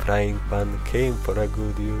 Frying pan came for a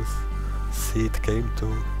good use. Seed came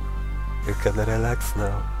too. You can relax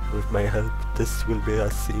now. With my help, this will be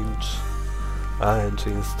a cinch. All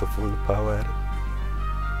engines to full power.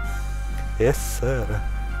 Yes, sir.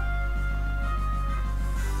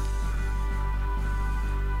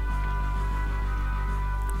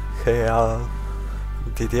 Hey Al,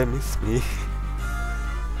 did you miss me?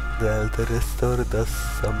 The Elder restored us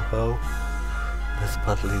somehow. This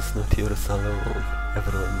battle is not yours alone.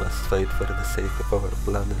 Everyone must fight for the sake of our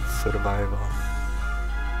planet's survival.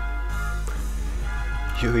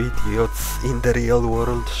 You idiots in the real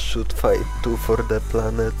world should fight too for the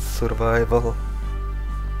planet's survival.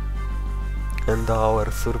 And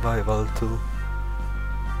our survival too.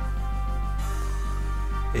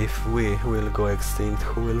 If we will go extinct,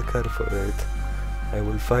 who will care for it? I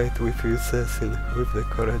will fight with you, Cecil, with the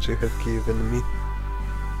courage you have given me.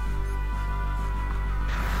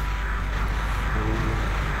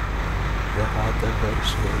 The harder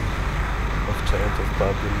version of Giant of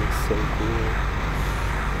Babel looks so cool.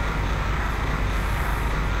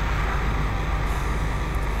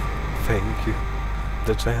 Thank you.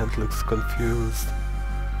 The giant looks confused.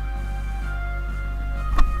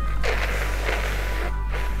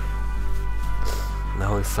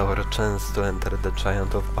 Now is our chance to enter the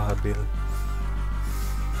Giant of Babel.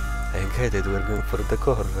 I get it, we're going for the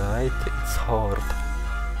core, right? It's hard.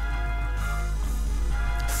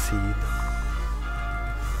 Seed.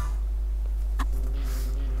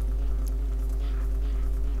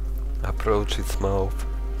 Approach its mouth.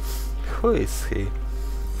 Who is he?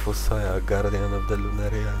 Fusoya, guardian of the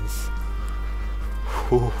Lunarians.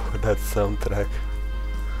 Whew, that soundtrack.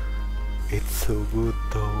 It's so good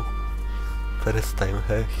though. First time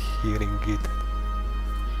hearing it.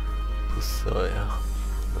 Fusoya.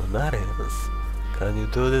 Lunarians, can you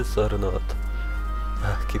do this or not?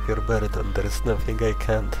 Keep your burden, there's nothing I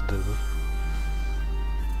can't do.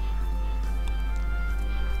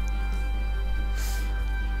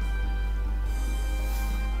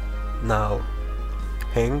 Now,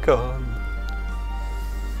 hang on.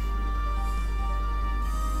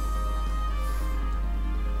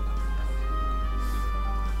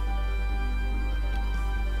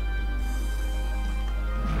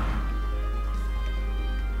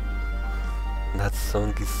 That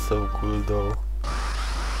song is so cool though.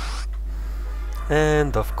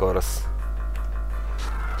 And of course,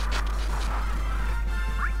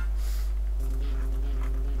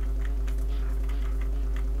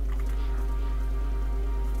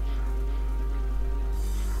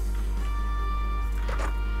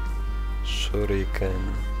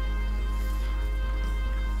 Shuriken,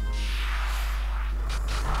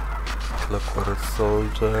 Clockwork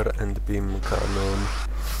Soldier and Beam Cannon,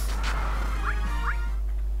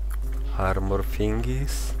 armor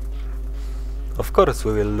thingies. Of course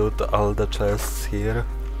we will loot all the chests here.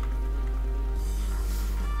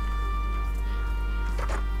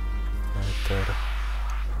 Better.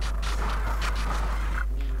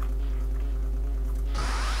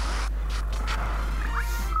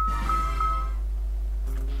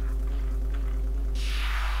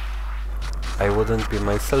 I wouldn't be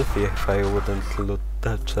myself if I wouldn't loot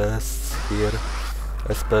the chests here,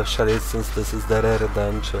 especially since this is the rare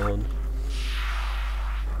dungeon.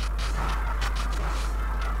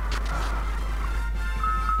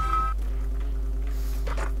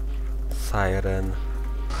 Siren.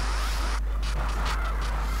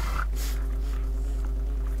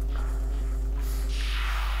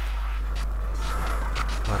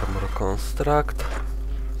 Armor construct.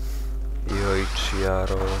 Yoichi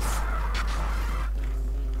arrows.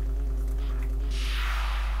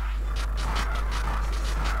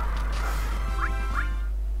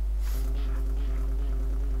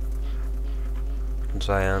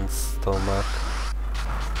 Giant stomach.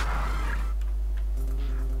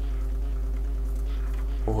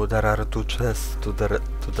 Oh, there are two chests to the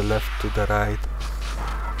left, to the right.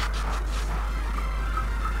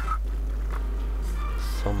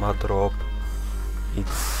 Soma drop.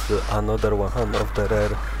 It's another one of the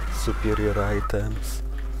rare superior items.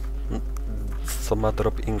 Soma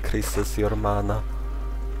drop increases your mana,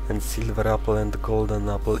 and silver apple and golden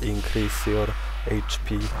apple increase your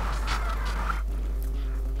HP.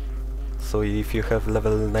 So if you have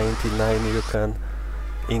level 99 you can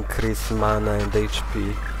increase mana and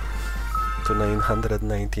HP to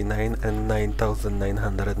 999 and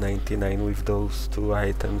 9999 with those two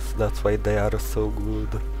items. That's why they are so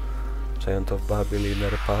good. Giant of Babel,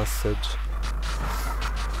 Inner Passage.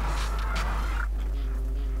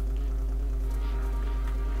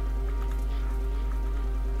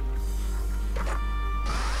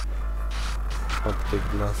 Optic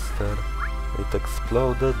Blaster. It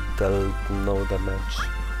exploded, dealt no damage.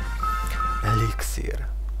 Elixir.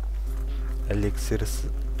 Elixirs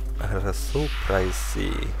are so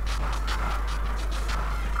pricey.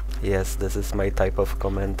 Yes, this is my type of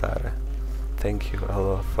commentary. Thank you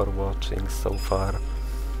all for watching so far.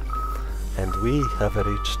 And we have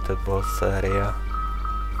reached the boss area.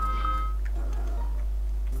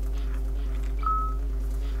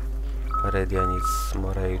 Redia needs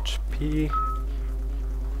more HP.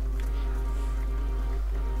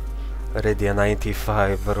 Redia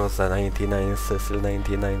 95, Rosa 99, Cecil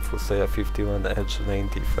 99, Fusoya 51, Edge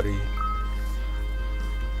 93.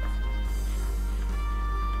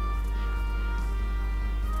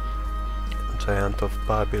 Giant of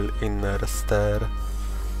Babel, Inner Stair.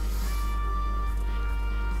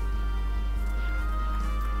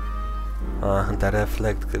 The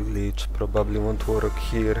Reflect glitch probably won't work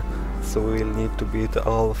here, so we'll need to beat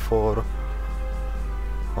all 4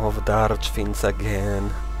 of the Archfiends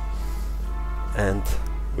again. And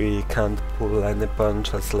we can't pull any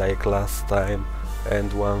punches like last time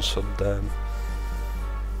and one-shot them.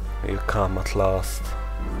 You come at last.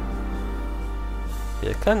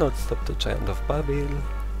 You cannot stop the Giant of Babel.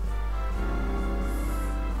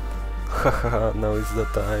 Haha, now is the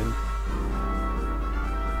time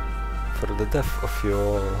for the death of you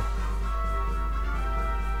all.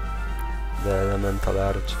 The Elemental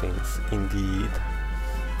Archfiends, indeed.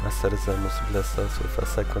 Master Zemus bless us with a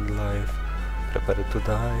second life. Prepare to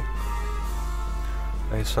die.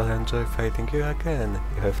 I shall enjoy fighting you again.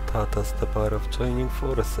 You have taught us the power of joining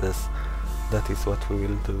forces. That is what we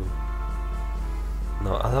will do.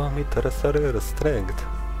 Now allow me to restore your strength.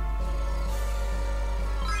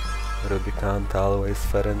 Rubicant, always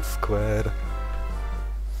fair and square.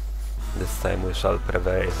 This time we shall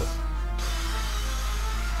prevail.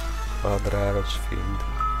 Father Archfiend.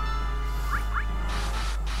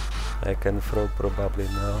 I can throw probably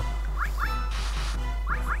now.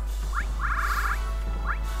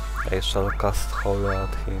 I shall cast Hollow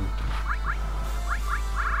at him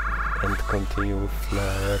and continue with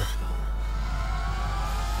Flare.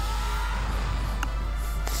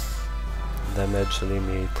 Damage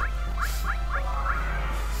limit.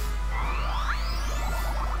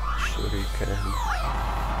 Shuriken.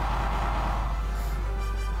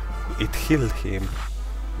 It healed him.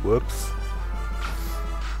 Whoops.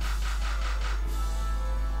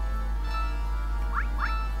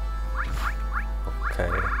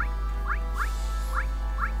 Okay.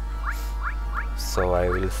 So I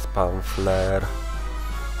will spam Flare.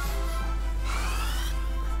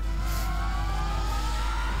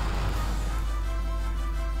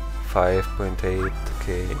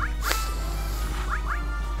 $5.8k.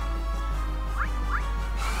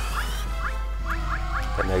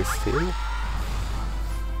 Can I steal?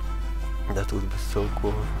 That would be so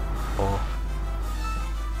cool. Oh,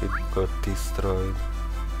 it got destroyed.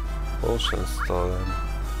 Potion stolen.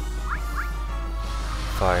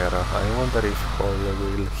 Fire. I wonder if Holy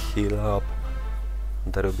will heal up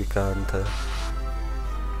the Rubicante.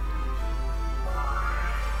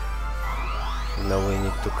 Now we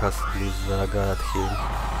need to cast Blizzaga at him.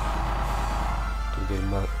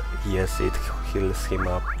 Yes, it heals him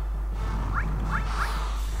up.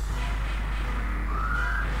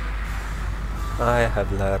 I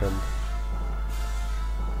have learned.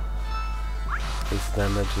 His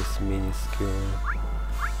damage is minuscule.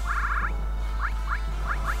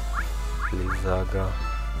 Blizzaga.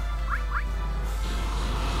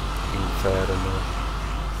 Inferno.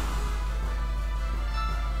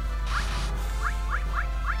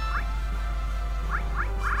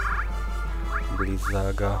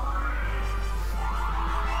 Blizzaga.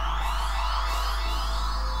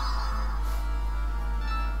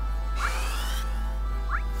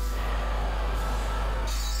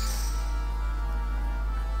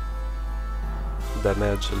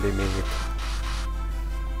 Damage limit.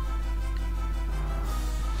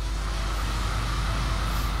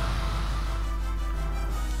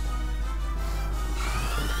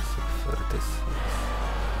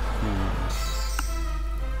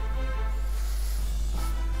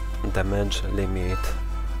 Damage limit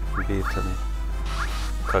beaten.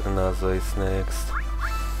 Cognazo is next.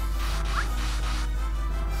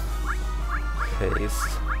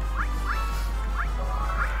 Haste.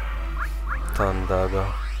 Tandaga.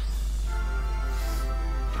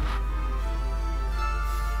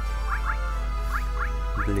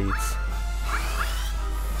 Blitz.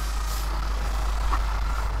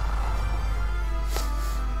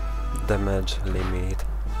 Damage limit.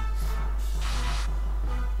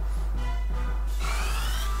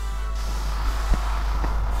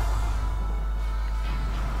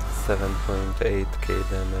 $7.8k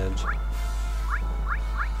damage.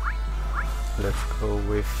 Let's go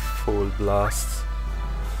with full blasts.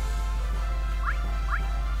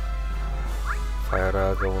 Fire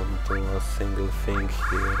Arrow won't do a single thing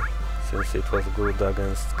here, since it was good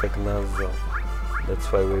against Cagnazzo.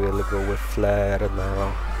 That's why we will go with Flare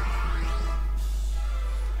now.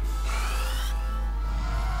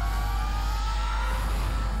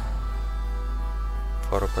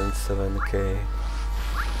 $4.7k.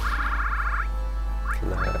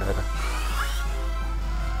 Flare.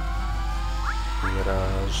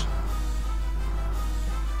 Mirage.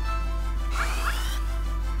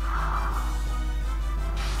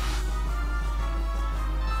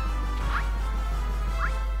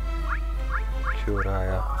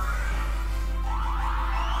 Curaya.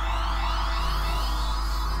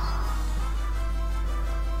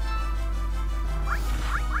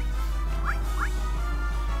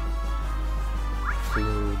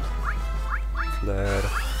 Flood. Flare.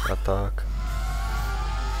 Attack.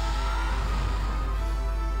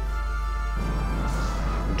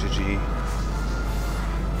 GG.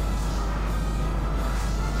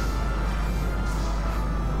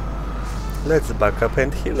 Let's back up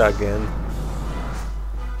and heal again,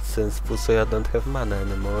 since Fusoya don't have mana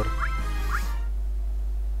anymore.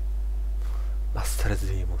 Master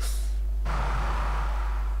Zimus.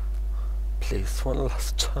 Please, one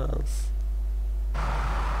last chance.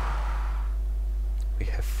 We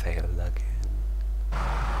have failed again.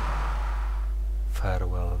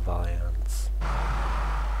 Farewell, Viance.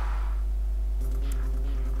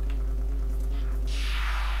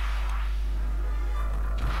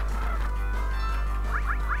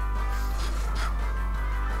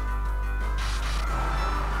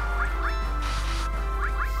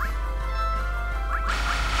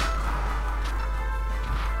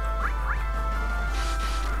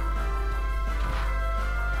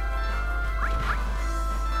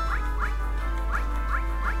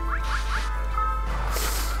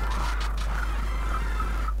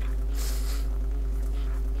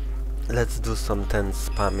 Let's do some 10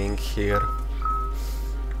 spamming here.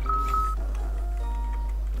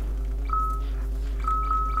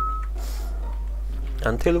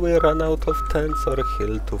 Until we run out of 10s or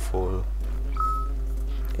heal to full.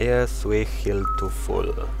 Yes, we heal to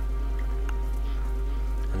full.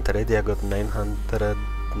 And already I got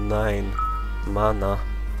 909 mana.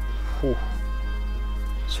 Whew.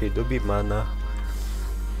 She do be mana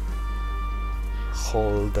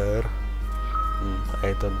holder.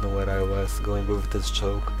 I don't know where I was going with this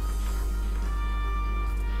joke.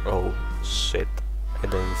 Oh shit, I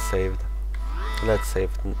didn't save. Let's save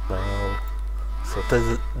now. So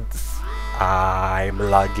I'm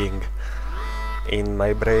lagging in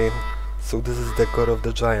my brain. So this is the core of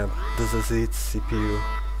the giant. This is its CPU.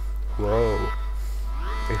 Whoa.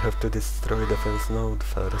 We have to destroy defense node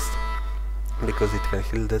first, because it can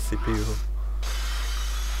heal the CPU.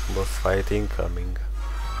 Boss fight incoming.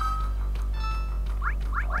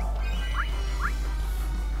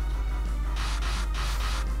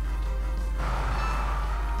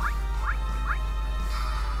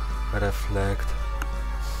 Reflect.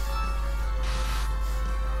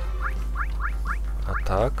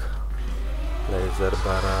 Attack. Laser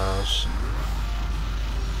barrage.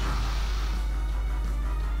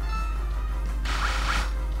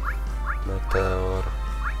 Meteor.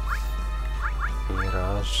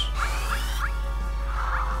 Mirage.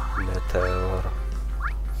 Meteor.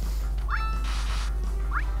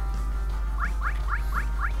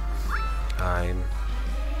 I'm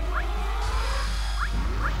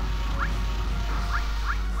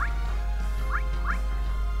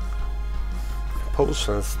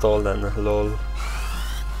potion stolen, lol.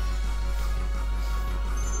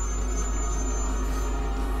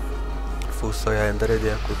 Fusoya and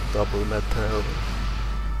Redia could double meteor.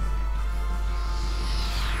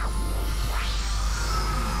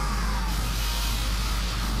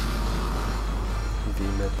 The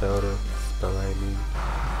meteor spell, I mean.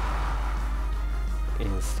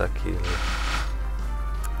 Insta kill.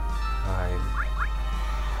 I'm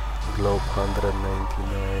Globe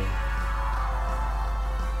 199.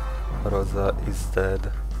 Rosa is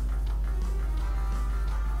dead.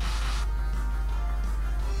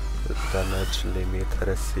 Damage limit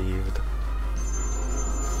received.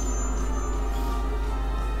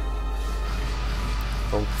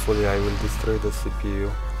 Hopefully I will destroy the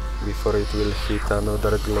CPU before it will hit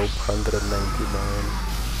another Globe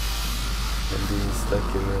 199. and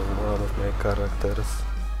insta-killing one of my characters.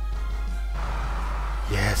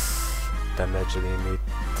 Yes! Damage limit.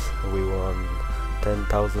 We won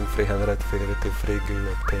 10,333 gil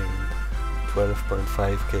obtained.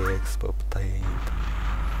 12.5k exp obtained.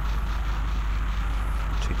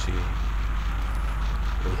 GG.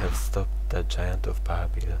 We have stopped the giant of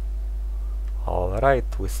Babel.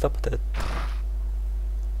 Alright, we stopped it.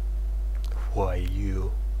 Why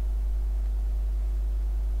you?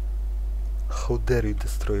 How dare you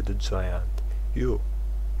destroy the giant? You!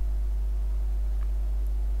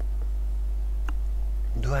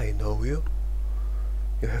 Do I know you?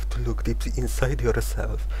 You have to look deep inside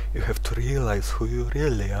yourself. You have to realize who you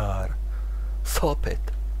really are. Stop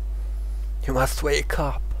it! You must wake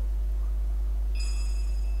up!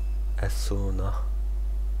 Asuna.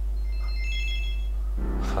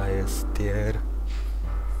 Highest tier.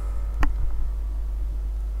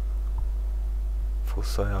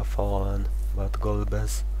 Fusoya fallen, but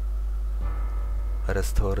Golbez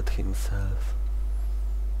restored himself.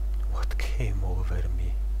 What came over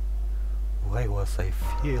me? Why was I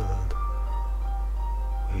filled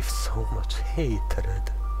with so much hatred?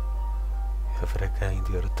 You have regained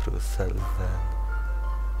your true self then.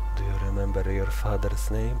 Do you remember your father's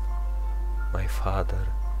name? My father,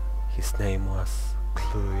 his name was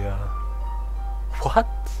Cluya.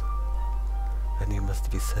 What? And you must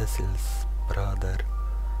be Cecil's brother.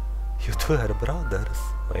 You two are brothers,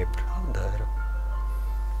 my brother.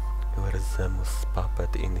 You were Zemus'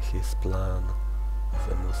 puppet in his plan.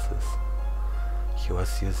 Zemus's. He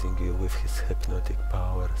was using you with his hypnotic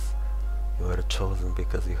powers. You were chosen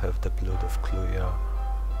because you have the blood of Cluya,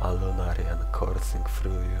 a Lunarian coursing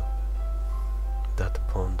through you. That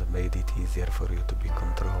bond made it easier for you to be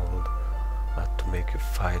controlled, not to make you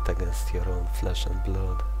fight against your own flesh and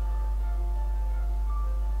blood.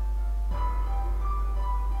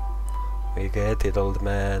 We get it, old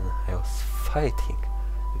man. I was fighting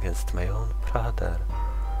against my own brother.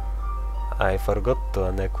 I forgot to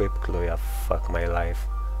unequip Cluya, fuck my life.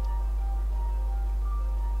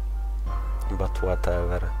 But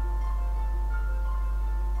whatever.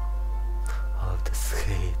 All this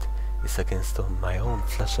hate is against my own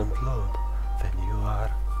flesh and blood, then you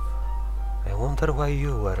are. I wonder why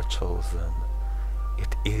you were chosen.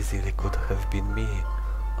 It easily could have been me,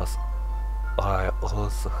 as I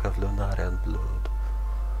also have Lunarian blood.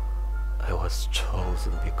 I was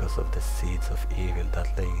chosen because of the seeds of evil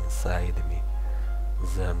that lay inside me.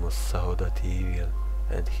 Zemus saw that evil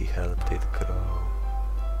and he helped it grow.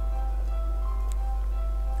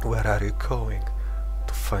 Where are you going?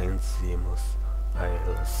 To find Zemus.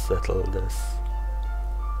 I'll settle this.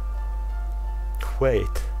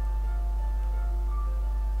 Wait.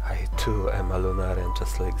 I too am a Lunarian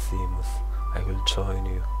just like Zemus. I will join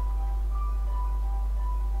you.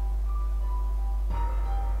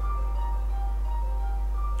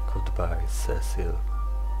 Goodbye, Cecil.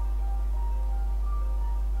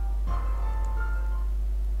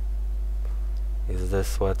 Is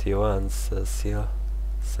this what you want, Cecil?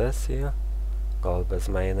 Cecil? Golbez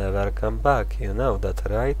may never come back, you know that,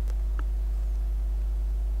 right?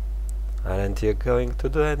 Aren't you going to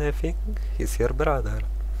do anything? He's your brother.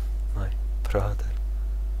 My brother.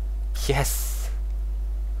 Yes!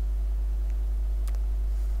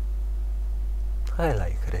 I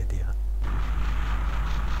like Redia.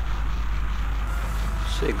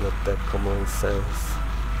 She got the common sense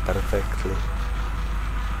perfectly.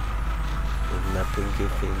 With nothing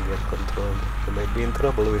finger control. You might be in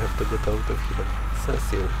trouble, we have to get out of here.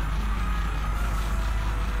 Cecil.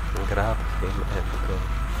 Grab him and go.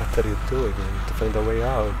 What are you doing? I need to find a way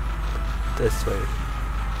out. This way.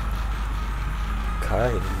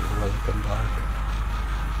 Kain, welcome back.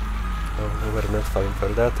 Oh no, we're not falling for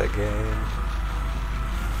that again.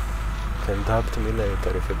 You can doubt me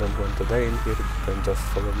later. If you don't want to die in here, then just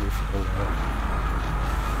follow me for now.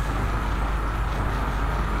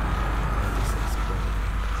 This is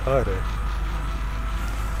boring. Hurry.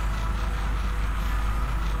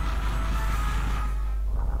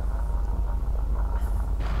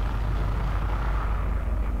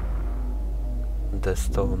 The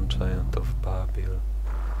stone giant of Babel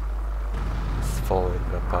is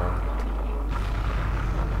falling apart.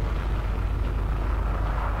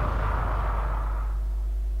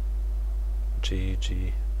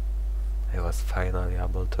 GG. I was finally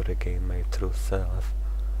able to regain my true self.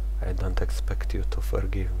 I don't expect you to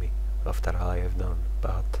forgive me after all I have done,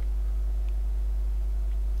 but...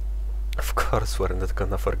 Of course we're not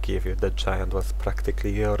gonna forgive you, the giant was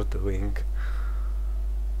practically your doing.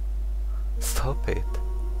 Stop it,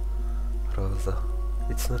 Rosa.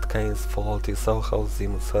 It's not Kain's fault. You saw how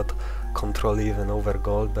Zemus had control even over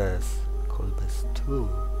Golbez. Golbez too.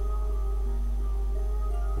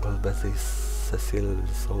 Golbez is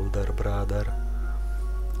Cecil's older brother.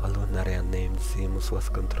 A Lunarian named Zemus was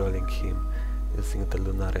controlling him, using the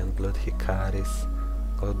Lunarian blood he carries.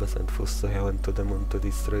 Golbez and Fustoya went to the moon to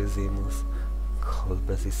destroy Zemus.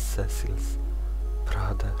 Golbez is Cecil's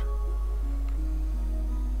brother.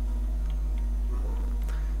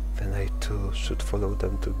 Then I too should follow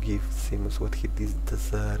them to give Zemus what he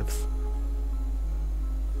deserves.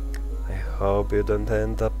 I hope you don't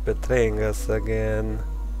end up betraying us again.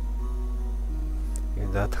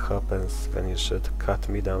 If that happens, then you should cut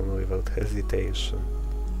me down without hesitation.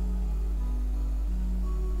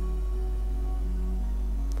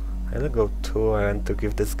 I'll go too. I want to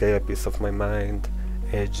give this guy a piece of my mind.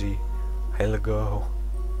 Edgy. I'll go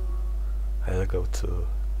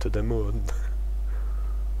to the moon.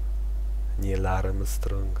 Neil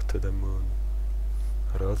Armstrong to the moon.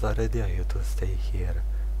 Rosa, ready are you to stay here?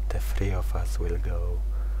 The three of us will go.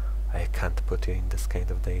 I can't put you in this kind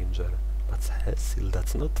of danger. But Cecil,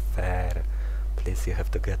 that's not fair. Please, you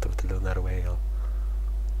have to get off the lunar whale.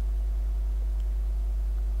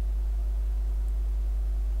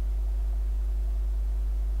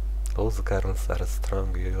 Those girls are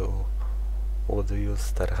strong, you would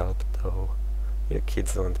use their help though. You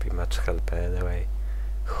kids won't be much help anyway.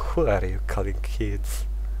 Who are you calling kids?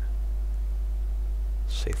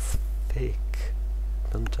 She's fake.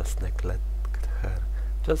 Don't just neglect her.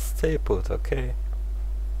 Just stay put, okay?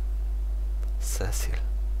 Cecil.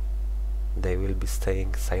 They will be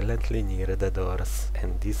staying silently near the doors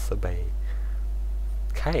and disobey.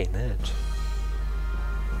 Kind edge.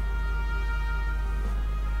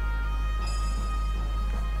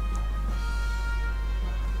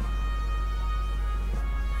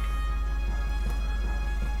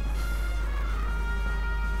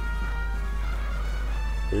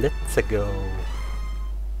 Let's go.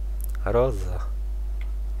 Rosa. ...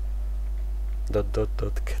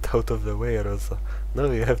 Get out of the way, Rosa. No,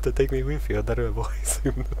 you have to take me with you, otherwise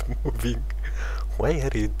I'm not moving. Why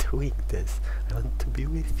are you doing this? I want to be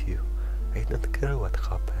with you. I don't care what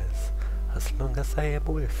happens, as long as I am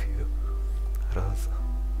with you. Rosa.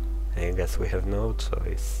 I guess we have no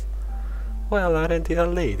choice. Well, aren't you a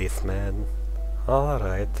ladies' man?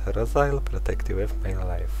 Alright, Rosa, I'll protect you with my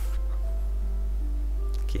life.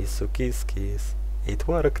 Kissu kiss kiss. It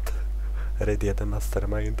worked. Ready at the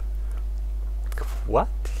mastermind. What?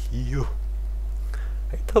 You?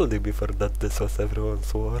 I told you before that this was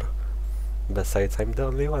everyone's war. Besides, I'm the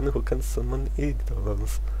only one who can summon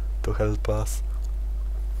eidolons to help us.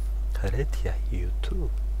 Redia, you too.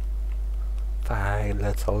 Fine,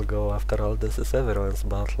 let's all go. After all, this is everyone's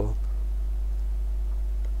battle.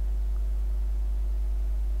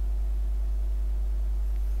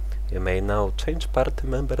 You may now change party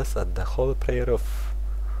members at the Hall of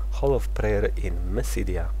Prayer in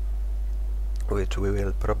Mysidia, which we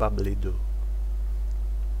will probably do,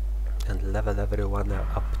 and level everyone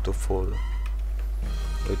up to full,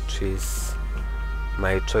 which is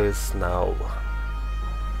my choice now.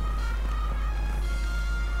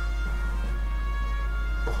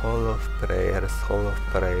 Hall of Prayers, Hall of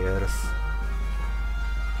Prayers.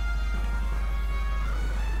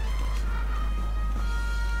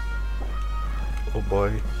 Oh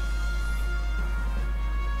boy.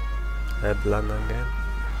 Eblan again.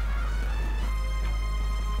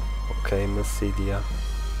 Okay, Mysidia.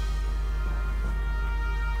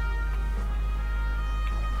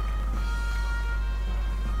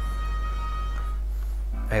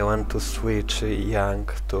 I want to switch Yang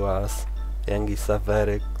to us. Yang is a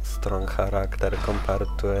very strong character compared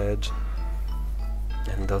to Edge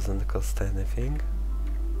and doesn't cost anything.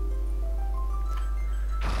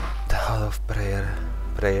 The Hall of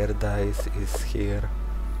Prayer dice is here.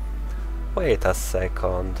 Wait a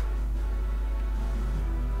second.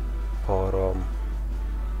 Porom.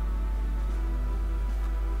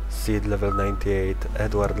 Sid level 98,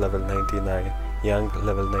 Edward level 99, Young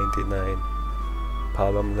level 99,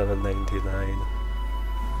 Palom level 99.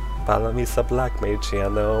 Palom is a black mage, you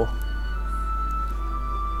know.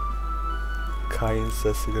 Kai and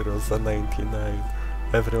Cecil Rosa 99.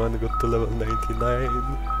 Everyone got to level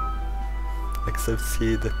 99. Except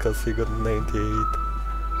Sid, cause he got 98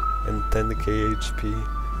 and 10k HP.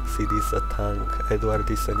 Sid is a tank, Edward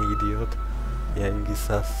is an idiot, Yang is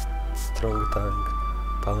a strong tank,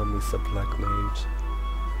 Palom is a black mage.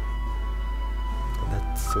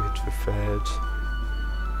 Let's switch with Edge.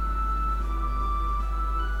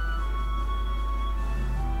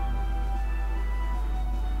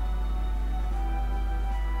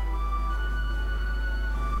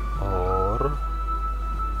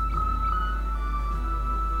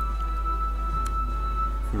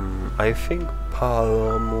 I think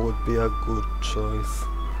Palm would be a good choice.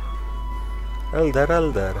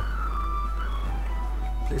 Elder.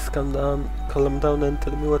 Please calm down and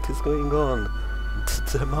tell me what is going on.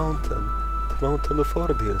 The mountain of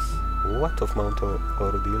ordeals. What of Mount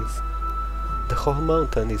Ordeals? The whole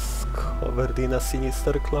mountain is covered in a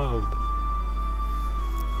sinister cloud.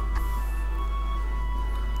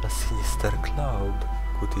 A sinister cloud,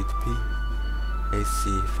 could it be? I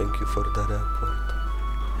see, thank you for the report.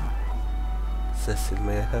 Cecil,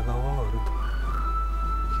 may I have a word?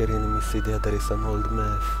 Here in Mysidia there is an old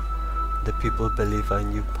myth. The people believe a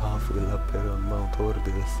new path will appear on Mount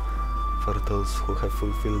Ordeals for those who have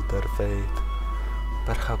fulfilled their fate.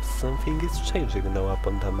 Perhaps something is changing now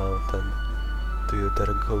upon the mountain. Do you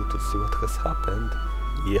dare go to see what has happened?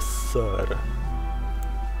 Yes, sir.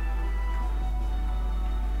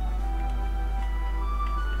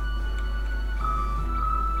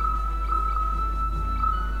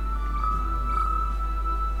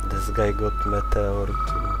 This guy got meteor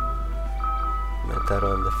too. Meteor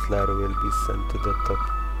and the flare will be sent to the top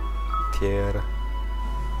tier.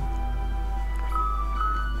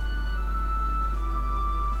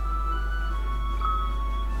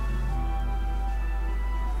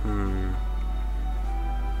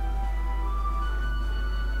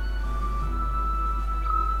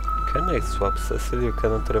 Can I swap Cecil? You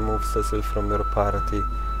cannot remove Cecil from your party.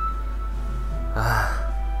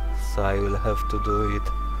 So I will have to do it.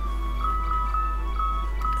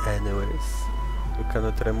 Anyways, you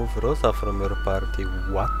cannot remove Rosa from your party.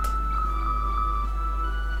 What?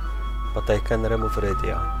 But I can remove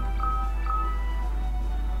Redia.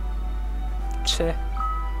 Che.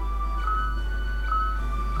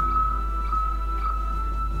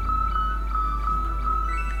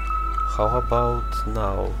 How about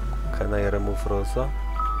now? Can I remove Rosa?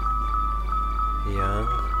 Young.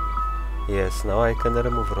 Yes, now I can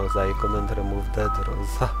remove Rosa. I couldn't remove dead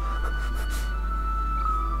Rosa.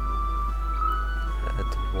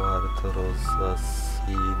 Edward, Rosa,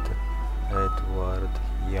 Seed, Edward,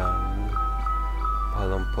 Young,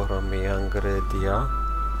 Palomporom, Young, Redia.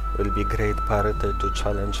 Will be great party to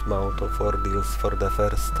challenge Mount of Ordeals for the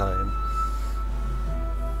first time.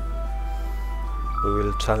 We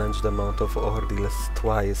will challenge the Mount of Ordeals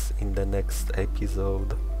twice in the next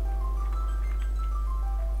episode.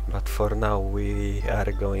 But for now we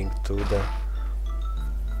are going to the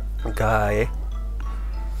guy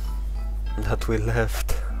that we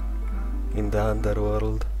left in the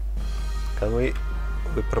underworld. Can we?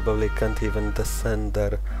 We probably can't even descend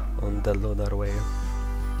there on the lunar whale.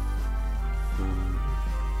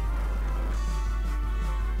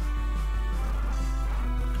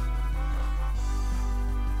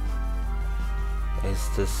 Is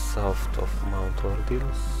this south of Mount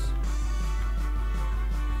Ordeals?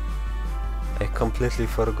 I completely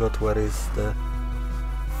forgot where is the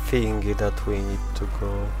thingy that we need to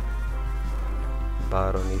go.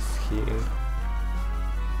 Baron is here.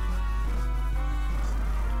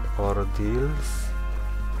 Ordeals.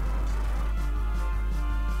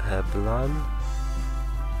 Heblan.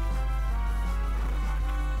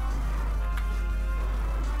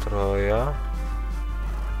 Troya.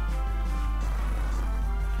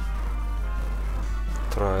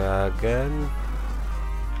 Troya again.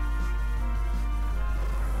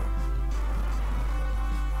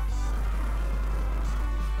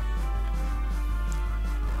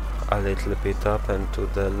 A little bit up and to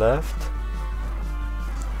the left.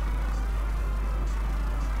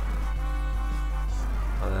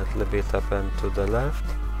 A little bit up and to the left.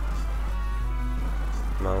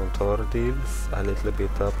 Mount Ordeals. A little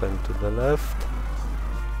bit up and to the left.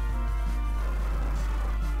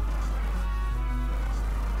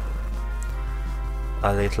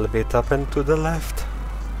 A little bit up and to the left.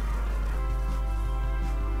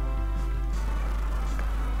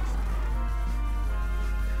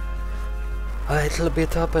 A little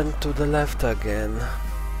bit up and to the left again.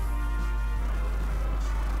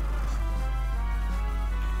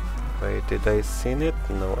 Wait, did I see it?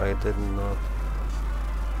 No, I did not.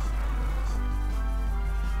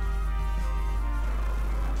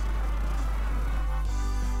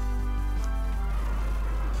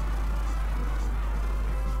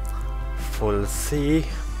 Full C.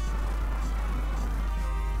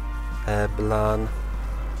 Eblan.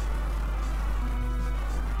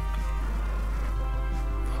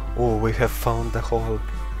 Oh, we have found the hole.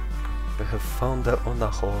 We have found the Ona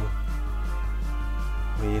hole.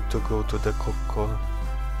 We need to go to the Coco.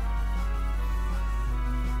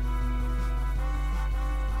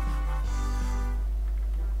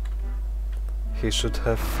 He should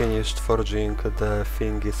have finished forging the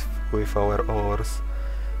thingies with our ores.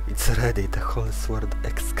 It's ready, the Holy Sword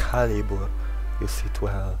Excalibur. Use it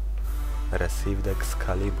well. Receive the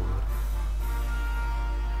Excalibur.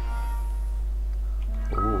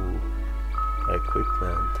 Ooh.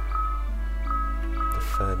 Equipment.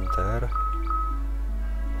 Defender.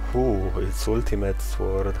 Ooh, it's Ultimate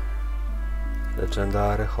Sword.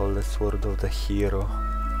 Legendary Holy Sword of the Hero.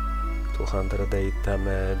 208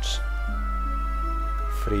 damage.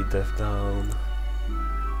 3 death down.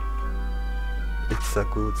 It's a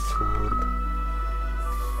good sword.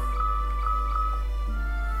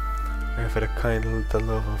 I have rekindled the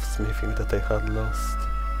love of smithing that I had lost.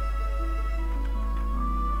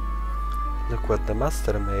 Look what the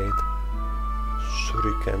master made.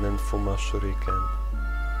 Shuriken and Fuma Shuriken.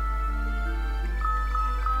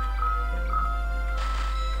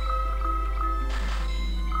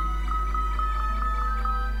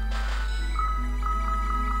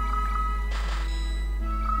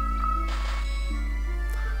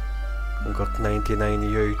 Got 99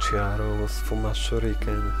 Yoichi arrows. Fuma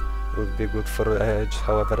Shuriken would be good for edge,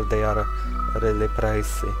 however they are really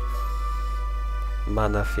pricey.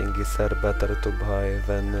 Mana thingies are better to buy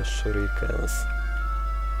than shurikens.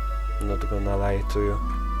 Not gonna lie to you.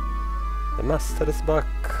 The master is back.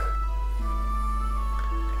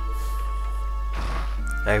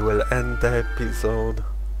 I will end the episode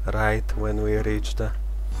right when we reach the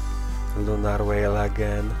lunar whale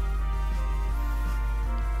again.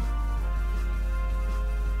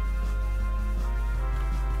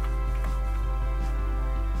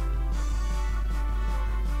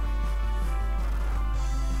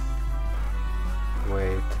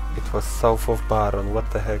 Wait, it was south of Baron, what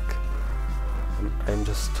the heck? I'm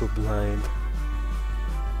just too blind.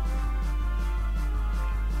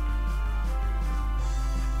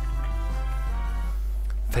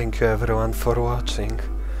 Thank you everyone for watching.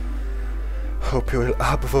 Hope you will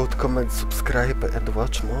upvote, comment, subscribe and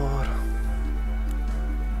watch more.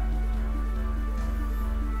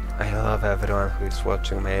 I love everyone who is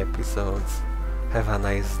watching my episodes. Have a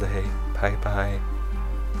nice day. Bye bye.